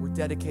 We're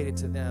dedicated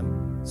to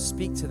them.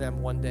 Speak to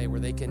them one day where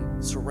they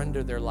can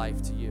surrender their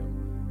life to you.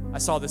 I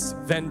saw this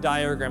Venn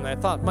diagram that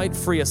I thought might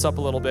free us up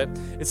a little bit.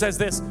 It says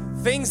this: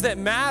 things that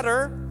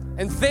matter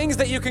and things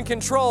that you can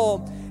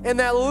control, and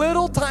that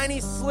little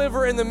tiny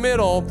sliver in the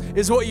middle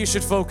is what you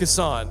should focus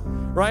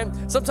on, right?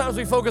 Sometimes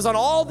we focus on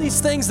all these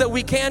things that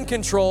we can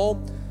control,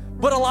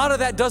 but a lot of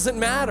that doesn't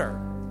matter.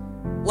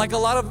 Like a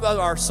lot of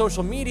our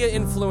social media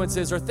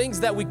influences or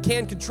things that we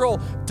can control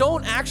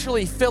don't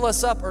actually fill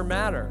us up or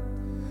matter.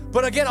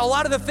 But again, a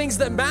lot of the things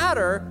that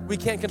matter, we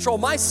can't control.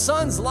 My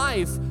son's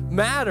life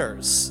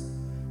matters,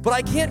 but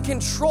I can't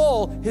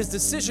control his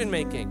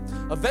decision-making.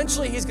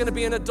 Eventually, he's gonna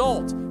be an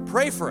adult.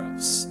 Pray for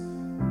us.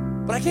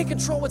 But I can't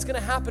control what's gonna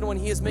happen when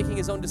he is making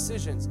his own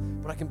decisions,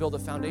 but I can build a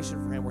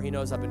foundation for him where he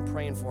knows I've been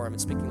praying for him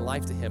and speaking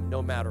life to him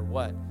no matter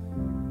what.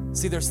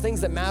 See, there's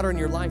things that matter in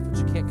your life, but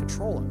you can't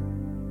control them.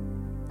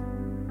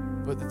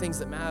 But the things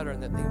that matter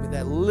and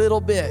that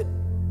little bit,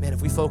 man,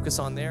 if we focus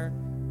on there,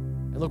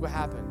 and look what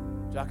happened.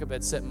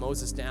 Jochebed set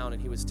Moses down, and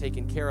he was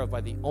taken care of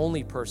by the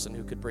only person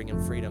who could bring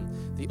him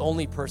freedom, the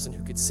only person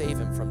who could save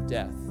him from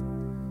death.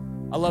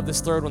 I love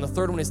this third one. The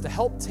third one is to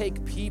help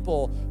take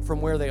people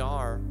from where they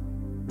are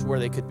to where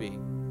they could be.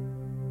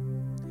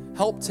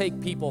 Help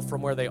take people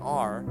from where they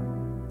are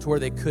to where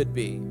they could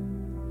be.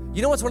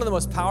 You know what's one of the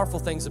most powerful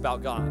things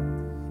about God?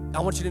 I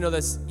want you to know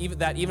this,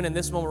 even in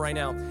this moment right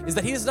now, is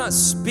that he does not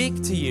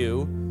speak to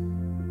you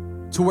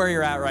to where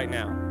you're at right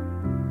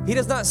now. He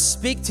does not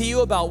speak to you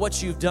about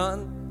what you've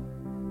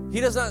done. He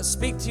does not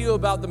speak to you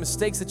about the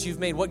mistakes that you've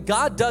made. What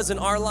God does in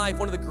our life,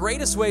 one of the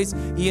greatest ways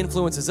he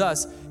influences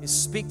us, is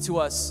speak to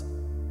us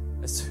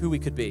as who we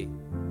could be,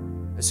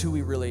 as who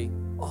we really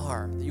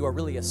are. That you are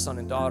really a son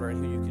and daughter,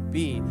 and who you could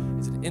be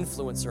is an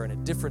influencer and a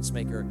difference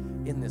maker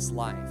in this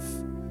life.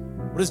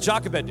 What does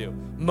Jochebed do?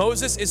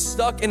 Moses is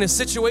stuck in a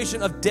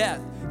situation of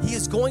death. He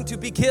is going to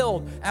be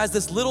killed as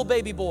this little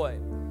baby boy.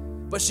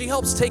 But she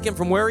helps take him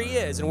from where he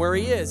is, and where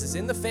he is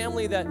in the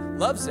family that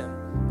loves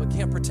him but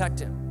can't protect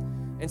him.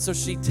 And so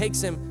she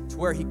takes him to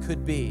where he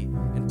could be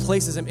and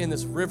places him in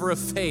this river of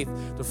faith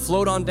to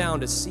float on down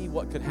to see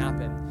what could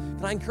happen.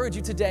 Can I encourage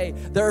you today,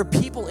 there are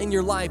people in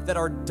your life that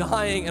are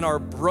dying and are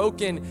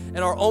broken and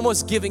are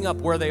almost giving up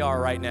where they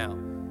are right now.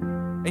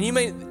 And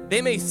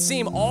they may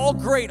seem all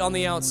great on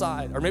the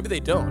outside, or maybe they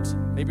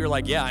don't. Maybe you're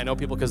like, yeah, I know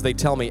people because they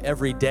tell me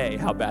every day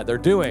how bad they're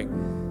doing.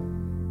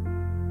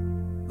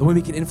 The way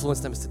we can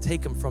influence them is to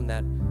take them from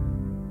that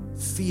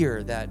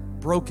fear, that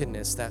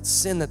brokenness, that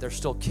sin that they're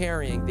still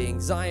carrying, the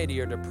anxiety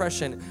or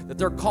depression that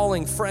they're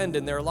calling friend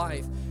in their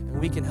life, and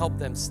we can help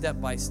them step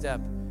by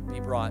step be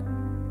brought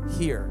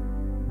here.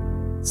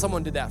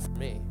 Someone did that for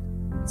me.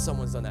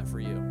 Someone's done that for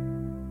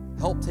you.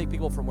 Help take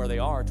people from where they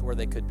are to where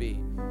they could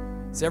be.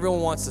 See, everyone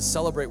wants to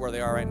celebrate where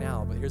they are right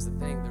now, but here's the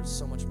thing, there's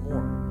so much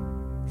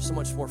more. There's so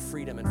much more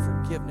freedom and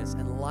forgiveness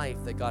and life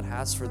that God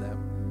has for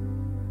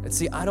them. And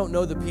see, I don't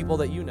know the people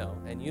that you know,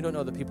 and you don't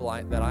know the people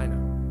that I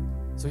know.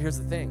 So here's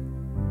the thing.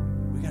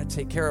 We got to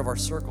take care of our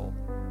circle.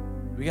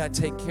 We got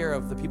to take care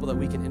of the people that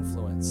we can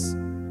influence,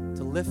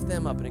 to lift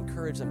them up and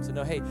encourage them to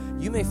know, hey,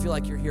 you may feel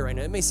like you're here right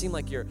now. It may seem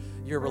like your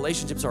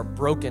relationships are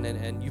broken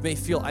and you may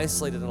feel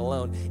isolated and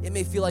alone. It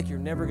may feel like you're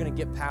never going to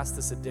get past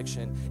this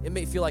addiction. It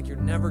may feel like you're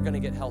never going to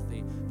get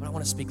healthy, but I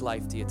want to speak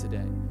life to you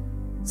today.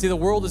 See, the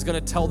world is going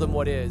to tell them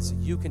what is.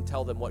 You can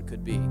tell them what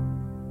could be.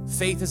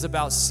 Faith is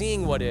about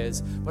seeing what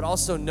is, but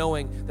also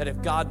knowing that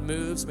if God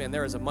moves, man,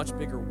 there is a much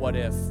bigger what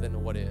if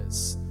than what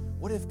is.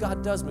 What if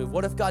God does move?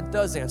 What if God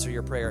does answer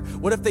your prayer?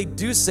 What if they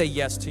do say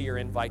yes to your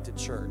invite to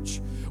church?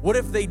 What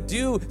if they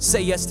do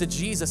say yes to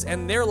Jesus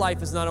and their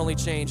life is not only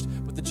changed,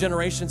 but the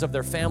generations of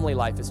their family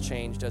life has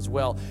changed as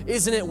well?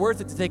 Isn't it worth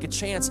it to take a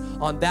chance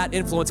on that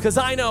influence? Because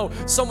I know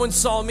someone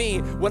saw me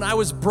when I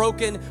was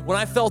broken, when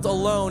I felt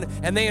alone,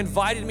 and they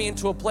invited me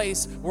into a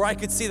place where I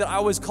could see that I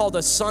was called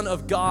a son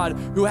of God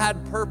who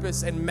had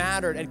purpose and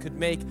mattered and could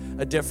make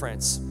a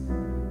difference.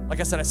 Like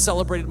I said, I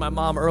celebrated my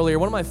mom earlier.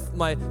 One of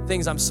my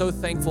things I'm so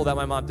thankful that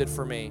my mom did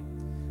for me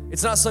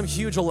It's not some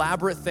huge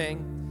elaborate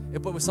thing,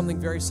 but it was something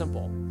very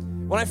simple.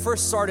 When I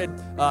first started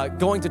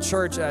going to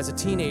church as a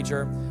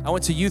teenager, I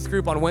went to youth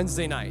group on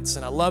Wednesday nights,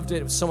 and I loved it.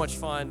 It was so much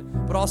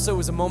fun, but also it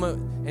was a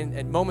moment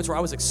and moments where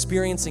I was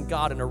experiencing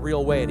God in a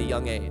real way at a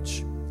young age.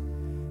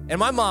 And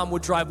my mom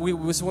would drive, this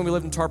was when we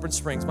lived in Tarpon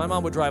Springs, my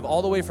mom would drive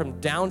all the way from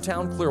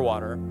downtown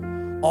Clearwater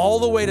all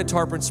the way to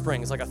Tarpon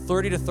Springs, like a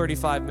 30 to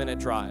 35 minute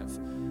drive.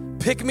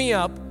 Pick me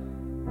up,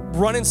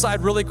 run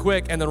inside really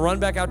quick, and then run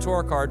back out to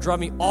our car, drive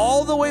me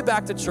all the way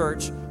back to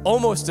church,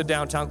 almost to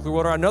downtown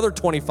Clearwater, another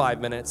 25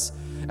 minutes,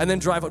 and then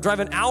drive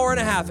an hour and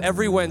a half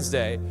every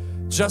Wednesday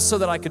just so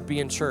that I could be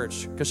in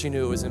church because she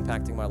knew it was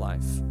impacting my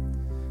life.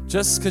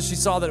 Just because she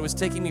saw that it was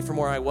taking me from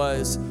where I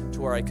was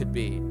to where I could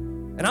be.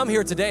 And I'm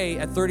here today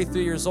at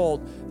 33 years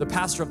old, the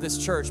pastor of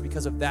this church,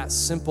 because of that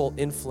simple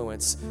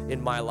influence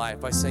in my life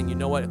by saying, you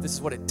know what, if this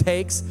is what it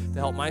takes to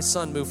help my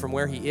son move from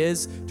where he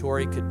is to where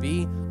he could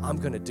be, I'm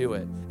gonna do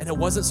it. And it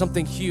wasn't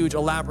something huge,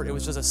 elaborate. It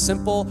was just a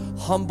simple,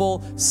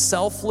 humble,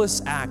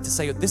 selfless act to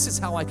say, this is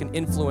how I can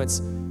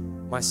influence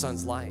my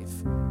son's life.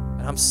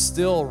 And I'm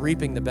still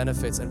reaping the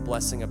benefits and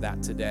blessing of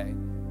that today.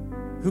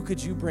 Who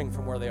could you bring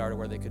from where they are to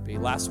where they could be?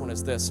 Last one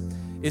is this,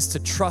 is to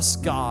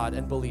trust God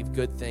and believe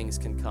good things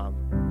can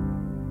come.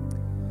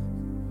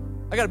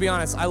 I gotta be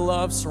honest, I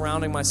love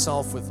surrounding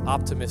myself with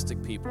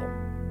optimistic people.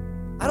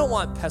 I don't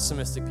want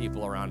pessimistic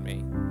people around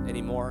me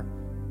anymore.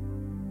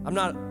 I'm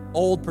not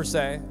old per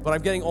se, but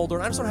I'm getting older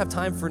and I just don't have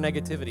time for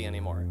negativity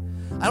anymore.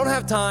 I don't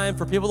have time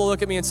for people to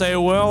look at me and say,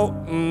 well,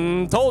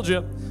 told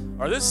you,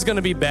 or this is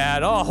gonna be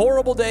bad, oh,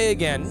 horrible day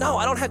again. No,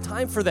 I don't have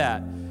time for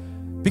that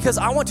because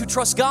I want to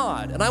trust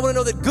God and I wanna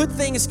know that good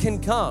things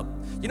can come.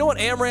 You know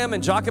what Amram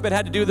and Jochebed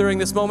had to do during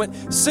this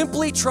moment?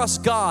 Simply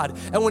trust God.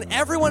 And when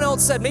everyone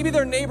else said, maybe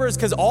their neighbors,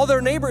 because all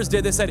their neighbors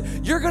did, they said,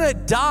 you're gonna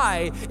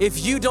die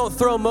if you don't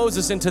throw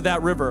Moses into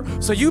that river.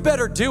 So you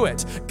better do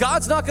it.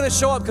 God's not gonna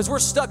show up because we're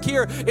stuck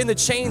here in the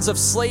chains of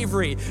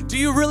slavery. Do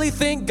you really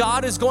think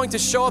God is going to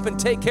show up and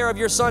take care of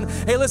your son?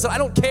 Hey, listen, I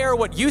don't care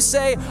what you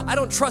say. I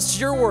don't trust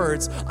your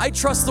words. I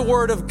trust the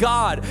word of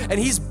God. And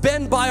he's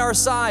been by our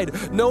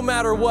side no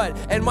matter what.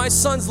 And my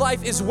son's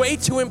life is way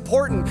too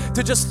important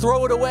to just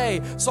throw it away.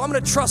 So I'm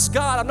gonna trust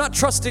God, I'm not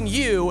trusting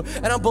you,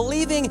 and I'm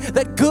believing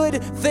that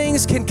good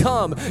things can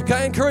come. Can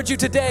I encourage you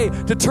today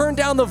to turn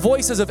down the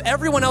voices of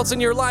everyone else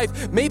in your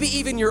life, maybe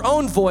even your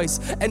own voice,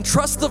 and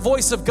trust the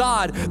voice of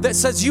God that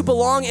says you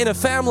belong in a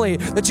family,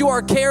 that you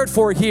are cared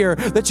for here,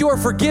 that you are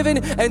forgiven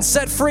and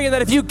set free, and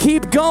that if you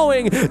keep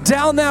going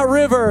down that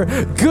river,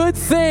 good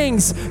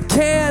things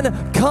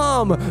can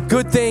come.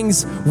 Good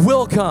things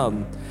will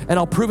come. And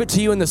I'll prove it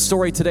to you in the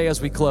story today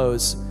as we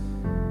close.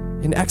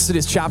 In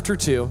Exodus chapter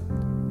 2,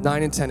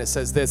 9 and 10, it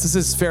says this. This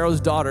is Pharaoh's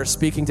daughter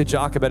speaking to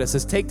Jochebed. It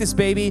says, take this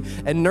baby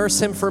and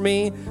nurse him for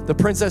me. The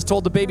princess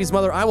told the baby's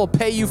mother, I will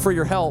pay you for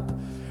your help.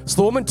 So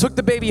the woman took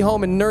the baby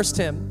home and nursed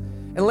him.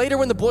 And later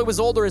when the boy was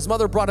older, his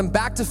mother brought him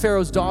back to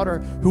Pharaoh's daughter,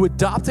 who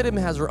adopted him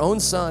as her own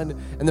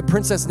son. And the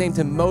princess named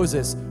him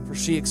Moses, for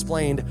she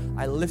explained,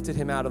 I lifted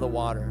him out of the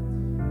water.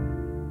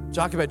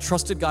 Jochebed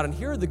trusted God, and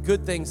here are the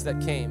good things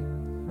that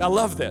came. I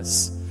love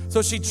this.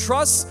 So she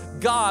trusts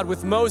God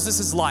with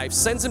Moses' life,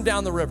 sends him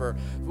down the river,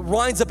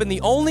 winds up in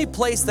the only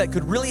place that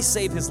could really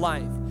save his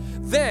life.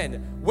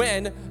 Then,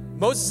 when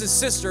Moses'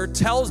 sister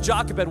tells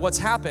Jochebed what's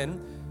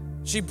happened,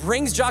 she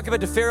brings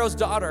Jochebed to Pharaoh's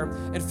daughter,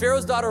 and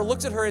Pharaoh's daughter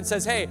looks at her and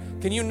says, hey,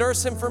 can you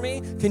nurse him for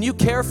me? Can you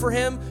care for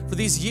him for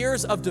these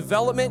years of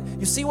development?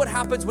 You see what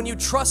happens when you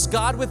trust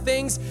God with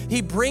things?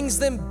 He brings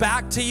them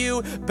back to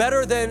you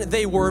better than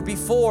they were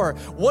before.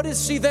 What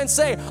does she then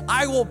say?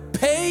 I will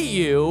pay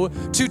you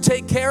to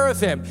take care of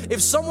him.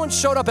 If someone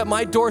showed up at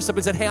my doorstep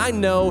and said, hey, I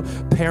know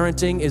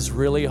parenting is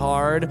really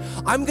hard.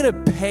 I'm gonna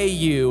pay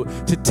you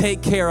to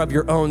take care of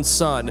your own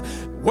son.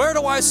 Where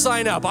do I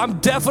sign up? I'm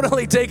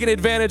definitely taking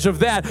advantage of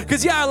that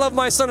because yeah, I love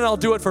my son and I'll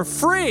do it for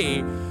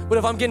free. But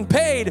if I'm getting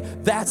paid,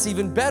 that's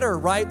even better,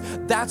 right?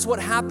 That's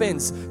what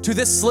happens to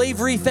this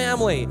slavery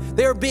family.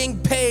 They're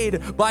being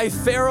paid by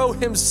Pharaoh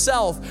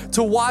himself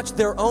to watch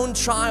their own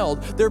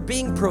child. They're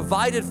being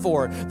provided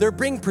for. They're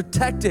being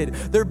protected.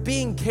 They're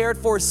being cared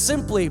for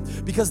simply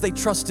because they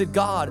trusted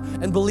God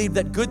and believed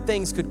that good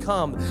things could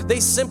come. They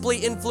simply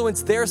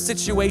influenced their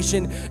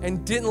situation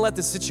and didn't let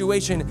the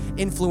situation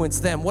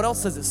influence them. What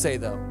else does it say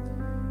though?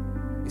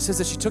 It says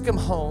that she took him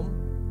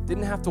home,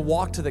 didn't have to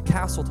walk to the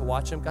castle to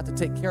watch him, got to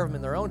take care of him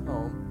in their own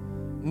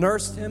home,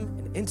 nursed him,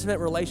 an intimate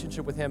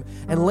relationship with him.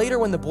 And later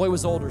when the boy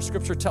was older,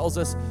 scripture tells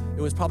us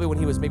it was probably when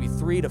he was maybe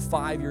 3 to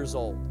 5 years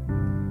old.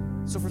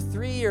 So for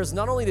 3 years,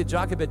 not only did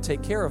Jochebed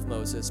take care of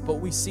Moses, but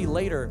what we see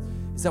later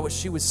is that what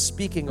she was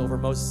speaking over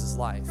Moses'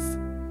 life,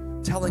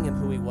 telling him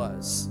who he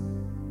was.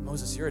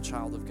 Moses, you're a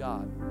child of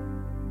God.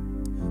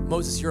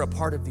 Moses, you're a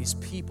part of these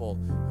people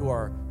who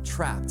are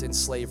trapped in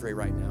slavery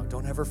right now.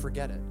 Don't ever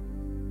forget it.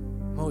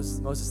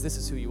 Moses, this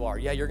is who you are.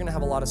 Yeah, you're gonna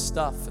have a lot of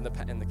stuff in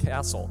the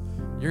castle.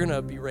 You're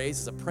gonna be raised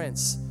as a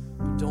prince,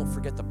 but don't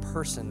forget the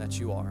person that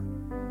you are.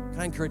 Can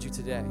I encourage you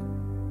today?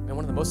 And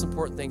one of the most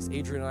important things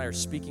Adrian and I are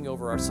speaking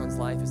over our son's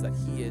life is that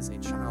he is a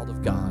child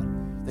of God.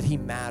 that he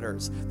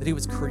matters, that he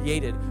was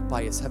created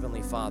by his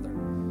heavenly Father.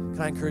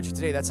 Can I encourage you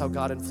today, that's how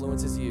God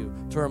influences you,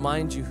 to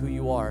remind you who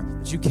you are,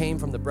 that you came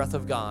from the breath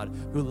of God,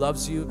 who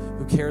loves you,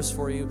 who cares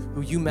for you,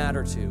 who you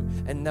matter to.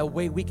 And the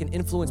way we can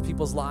influence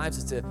people's lives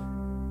is to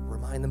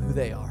remind them who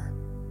they are.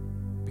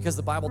 Because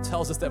the Bible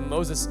tells us that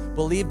Moses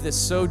believed this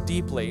so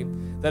deeply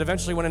that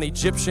eventually when an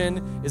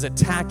Egyptian is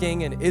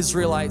attacking an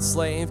Israelite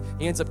slave,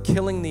 he ends up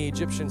killing the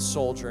Egyptian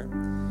soldier.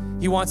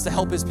 He wants to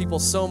help his people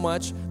so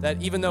much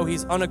that even though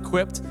he's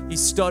unequipped, he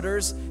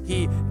stutters,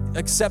 he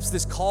accepts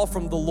this call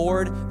from the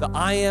Lord, the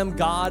I am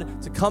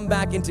God, to come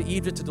back into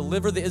Egypt to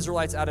deliver the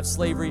Israelites out of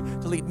slavery,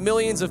 to lead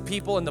millions of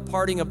people in the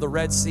parting of the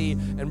Red Sea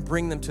and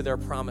bring them to their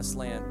promised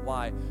land.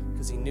 Why?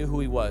 Because he knew who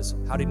he was.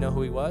 How did he know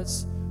who he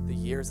was? The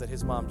years that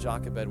his mom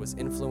Jochebed was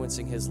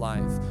influencing his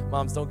life.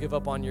 Moms, don't give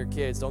up on your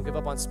kids. Don't give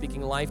up on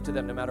speaking life to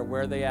them no matter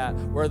where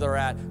they're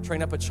at.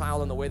 Train up a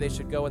child in the way they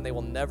should go and they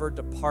will never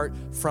depart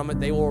from it.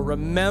 They will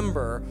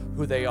remember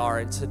who they are.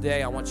 And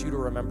today I want you to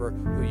remember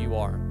who you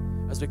are.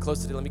 As we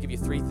close today, let me give you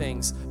 3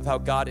 things of how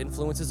God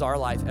influences our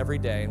life every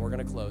day, and we're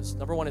going to close.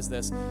 Number 1 is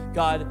this: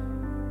 God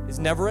is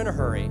never in a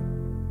hurry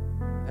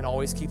and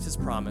always keeps his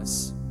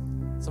promise.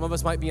 Some of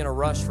us might be in a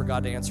rush for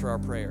God to answer our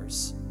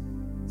prayers.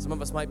 Some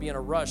of us might be in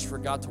a rush for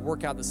God to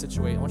work out the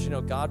situation. I want you to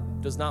know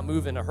God does not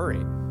move in a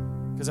hurry.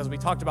 Because as we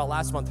talked about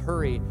last month,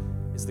 hurry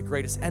is the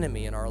greatest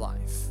enemy in our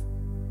life.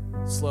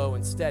 Slow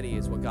and steady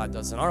is what God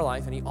does in our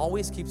life, and he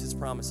always keeps his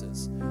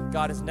promises.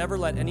 God has never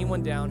let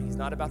anyone down. He's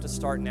not about to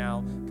start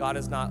now. God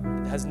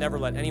has never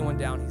let anyone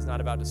down. He's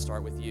not about to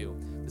start with you.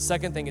 The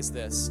second thing is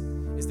this,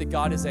 is that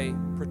God is a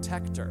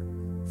protector,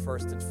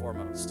 first and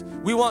foremost.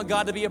 We want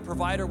God to be a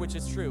provider, which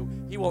is true.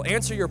 He will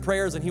answer your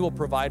prayers and he will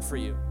provide for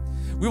you.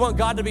 We want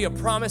God to be a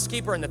promise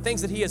keeper, and the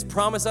things that he has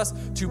promised us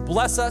to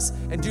bless us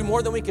and do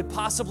more than we could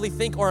possibly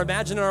think or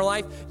imagine in our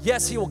life,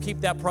 yes, he will keep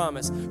that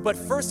promise. But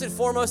first and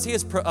foremost, he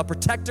is a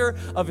protector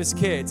of his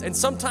kids. And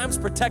sometimes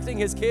protecting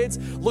his kids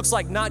looks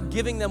like not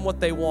giving them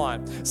what they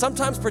want.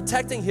 Sometimes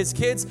protecting his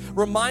kids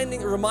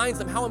reminds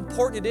them how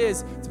important it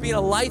is to be in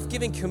a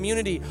life-giving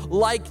community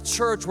like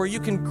church where you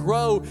can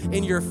grow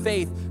in your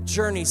faith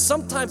journey.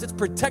 Sometimes it's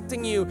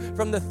protecting you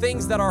from the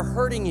things that are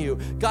hurting you.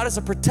 God is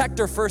a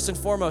protector first and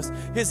foremost.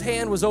 His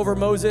hand was over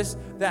Moses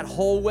that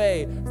whole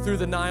way through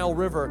the Nile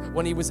River,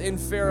 when he was in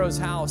Pharaoh's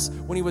house,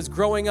 when he was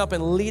growing up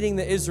and leading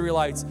the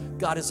Israelites.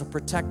 God is a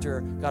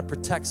protector. God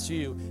protects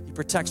you. He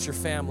protects your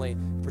family.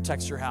 He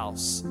protects your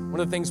house. One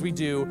of the things we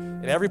do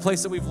in every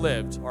place that we've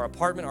lived, our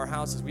apartment, our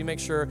house, is we make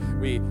sure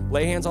we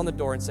lay hands on the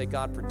door and say,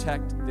 God,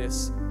 protect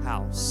this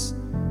house.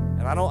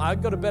 And I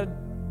go to bed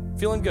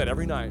feeling good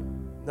every night,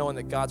 knowing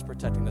that God's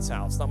protecting this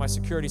house. Not my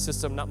security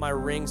system, not my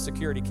Ring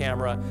security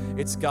camera.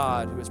 It's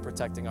God who is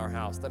protecting our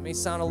house. That may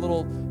sound a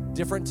little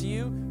different to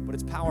you, but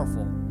it's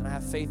powerful, and I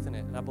have faith in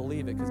it, and I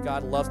believe it, because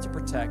God loves to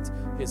protect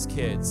his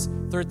kids.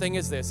 Third thing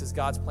is this, is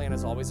God's plan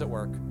is always at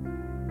work.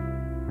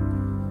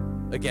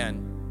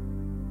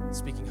 Again,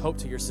 speaking hope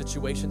to your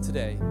situation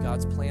today,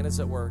 God's plan is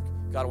at work.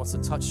 God wants to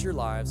touch your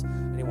lives,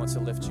 and he wants to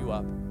lift you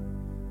up.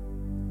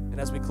 And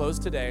as we close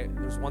today,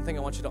 there's one thing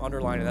I want you to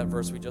underline in that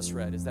verse we just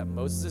read, is that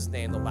Moses'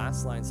 name, the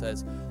last line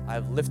says, I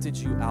have lifted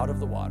you out of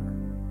the water.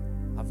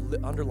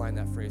 I've underlined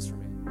that phrase for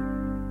me.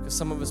 Because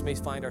some of us may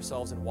find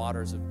ourselves in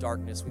waters of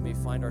darkness. We may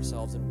find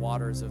ourselves in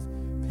waters of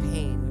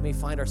pain. We may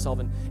find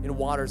ourselves in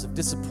waters of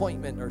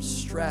disappointment or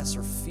stress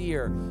or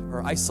fear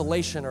or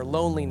isolation or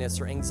loneliness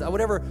or anxiety,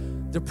 whatever,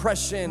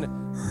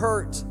 depression,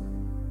 hurt,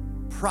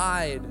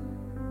 pride,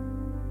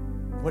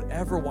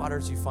 whatever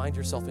waters you find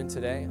yourself in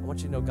today. I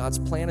want you to know God's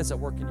plan is at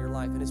work in your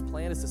life, and his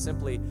plan is to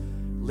simply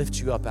lift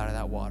you up out of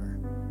that water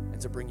and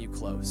to bring you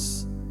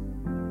close,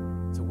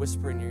 to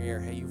whisper in your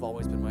ear, hey, you've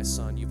always been my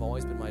son, you've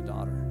always been my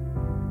daughter,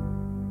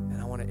 and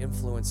I want to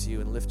influence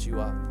you and lift you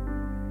up.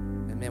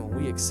 And man,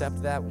 when we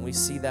accept that, when we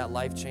see that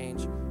life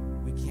change,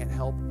 we can't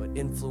help but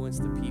influence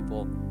the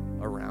people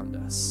around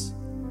us.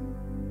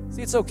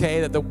 See, it's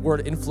okay that the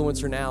word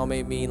influencer now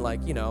may mean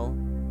like,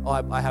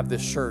 I have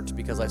this shirt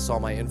because I saw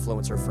my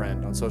influencer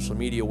friend on social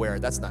media wear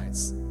it. That's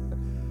nice.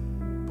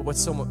 But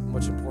what's so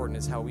much important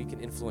is how we can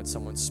influence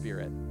someone's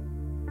spirit.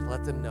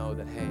 Let them know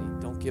that, hey,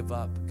 don't give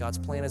up. God's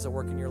plan is at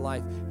work in your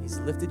life. He's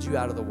lifted you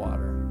out of the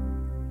water.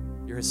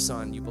 You're his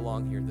son. You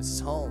belong here. This is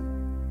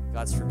home.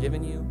 God's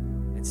forgiven you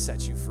and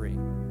set you free.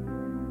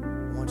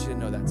 I want you to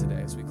know that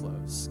today as we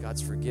close.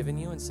 God's forgiven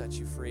you and set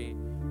you free.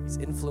 He's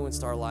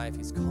influenced our life.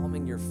 He's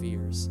calming your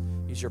fears.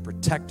 He's your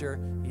protector.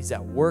 He's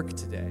at work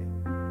today.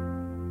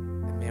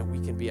 Man, we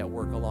can be at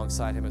work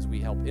alongside him as we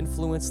help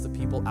influence the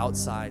people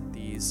outside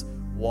these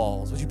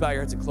walls. Would you bow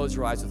your heads and close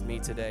your eyes with me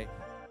today?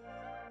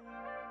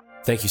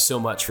 Thank you so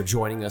much for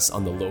joining us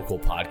on the Local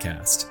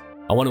Podcast.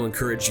 I want to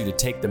encourage you to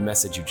take the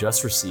message you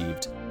just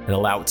received and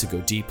allow it to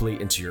go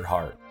deeply into your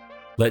heart.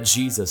 Let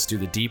Jesus do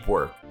the deep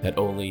work that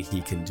only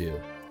he can do.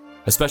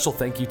 A special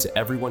thank you to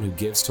everyone who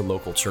gives to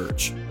Local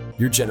Church.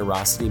 Your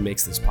generosity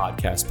makes this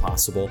podcast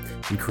possible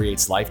and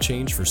creates life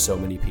change for so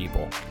many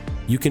people.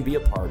 You can be a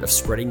part of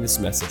spreading this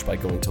message by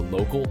going to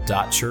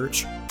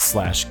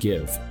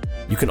local.church/give.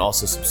 You can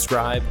also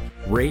subscribe,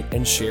 rate,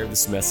 and share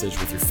this message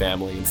with your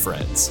family and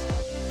friends.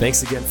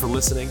 Thanks again for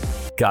listening.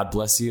 God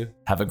bless you.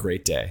 Have a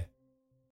great day.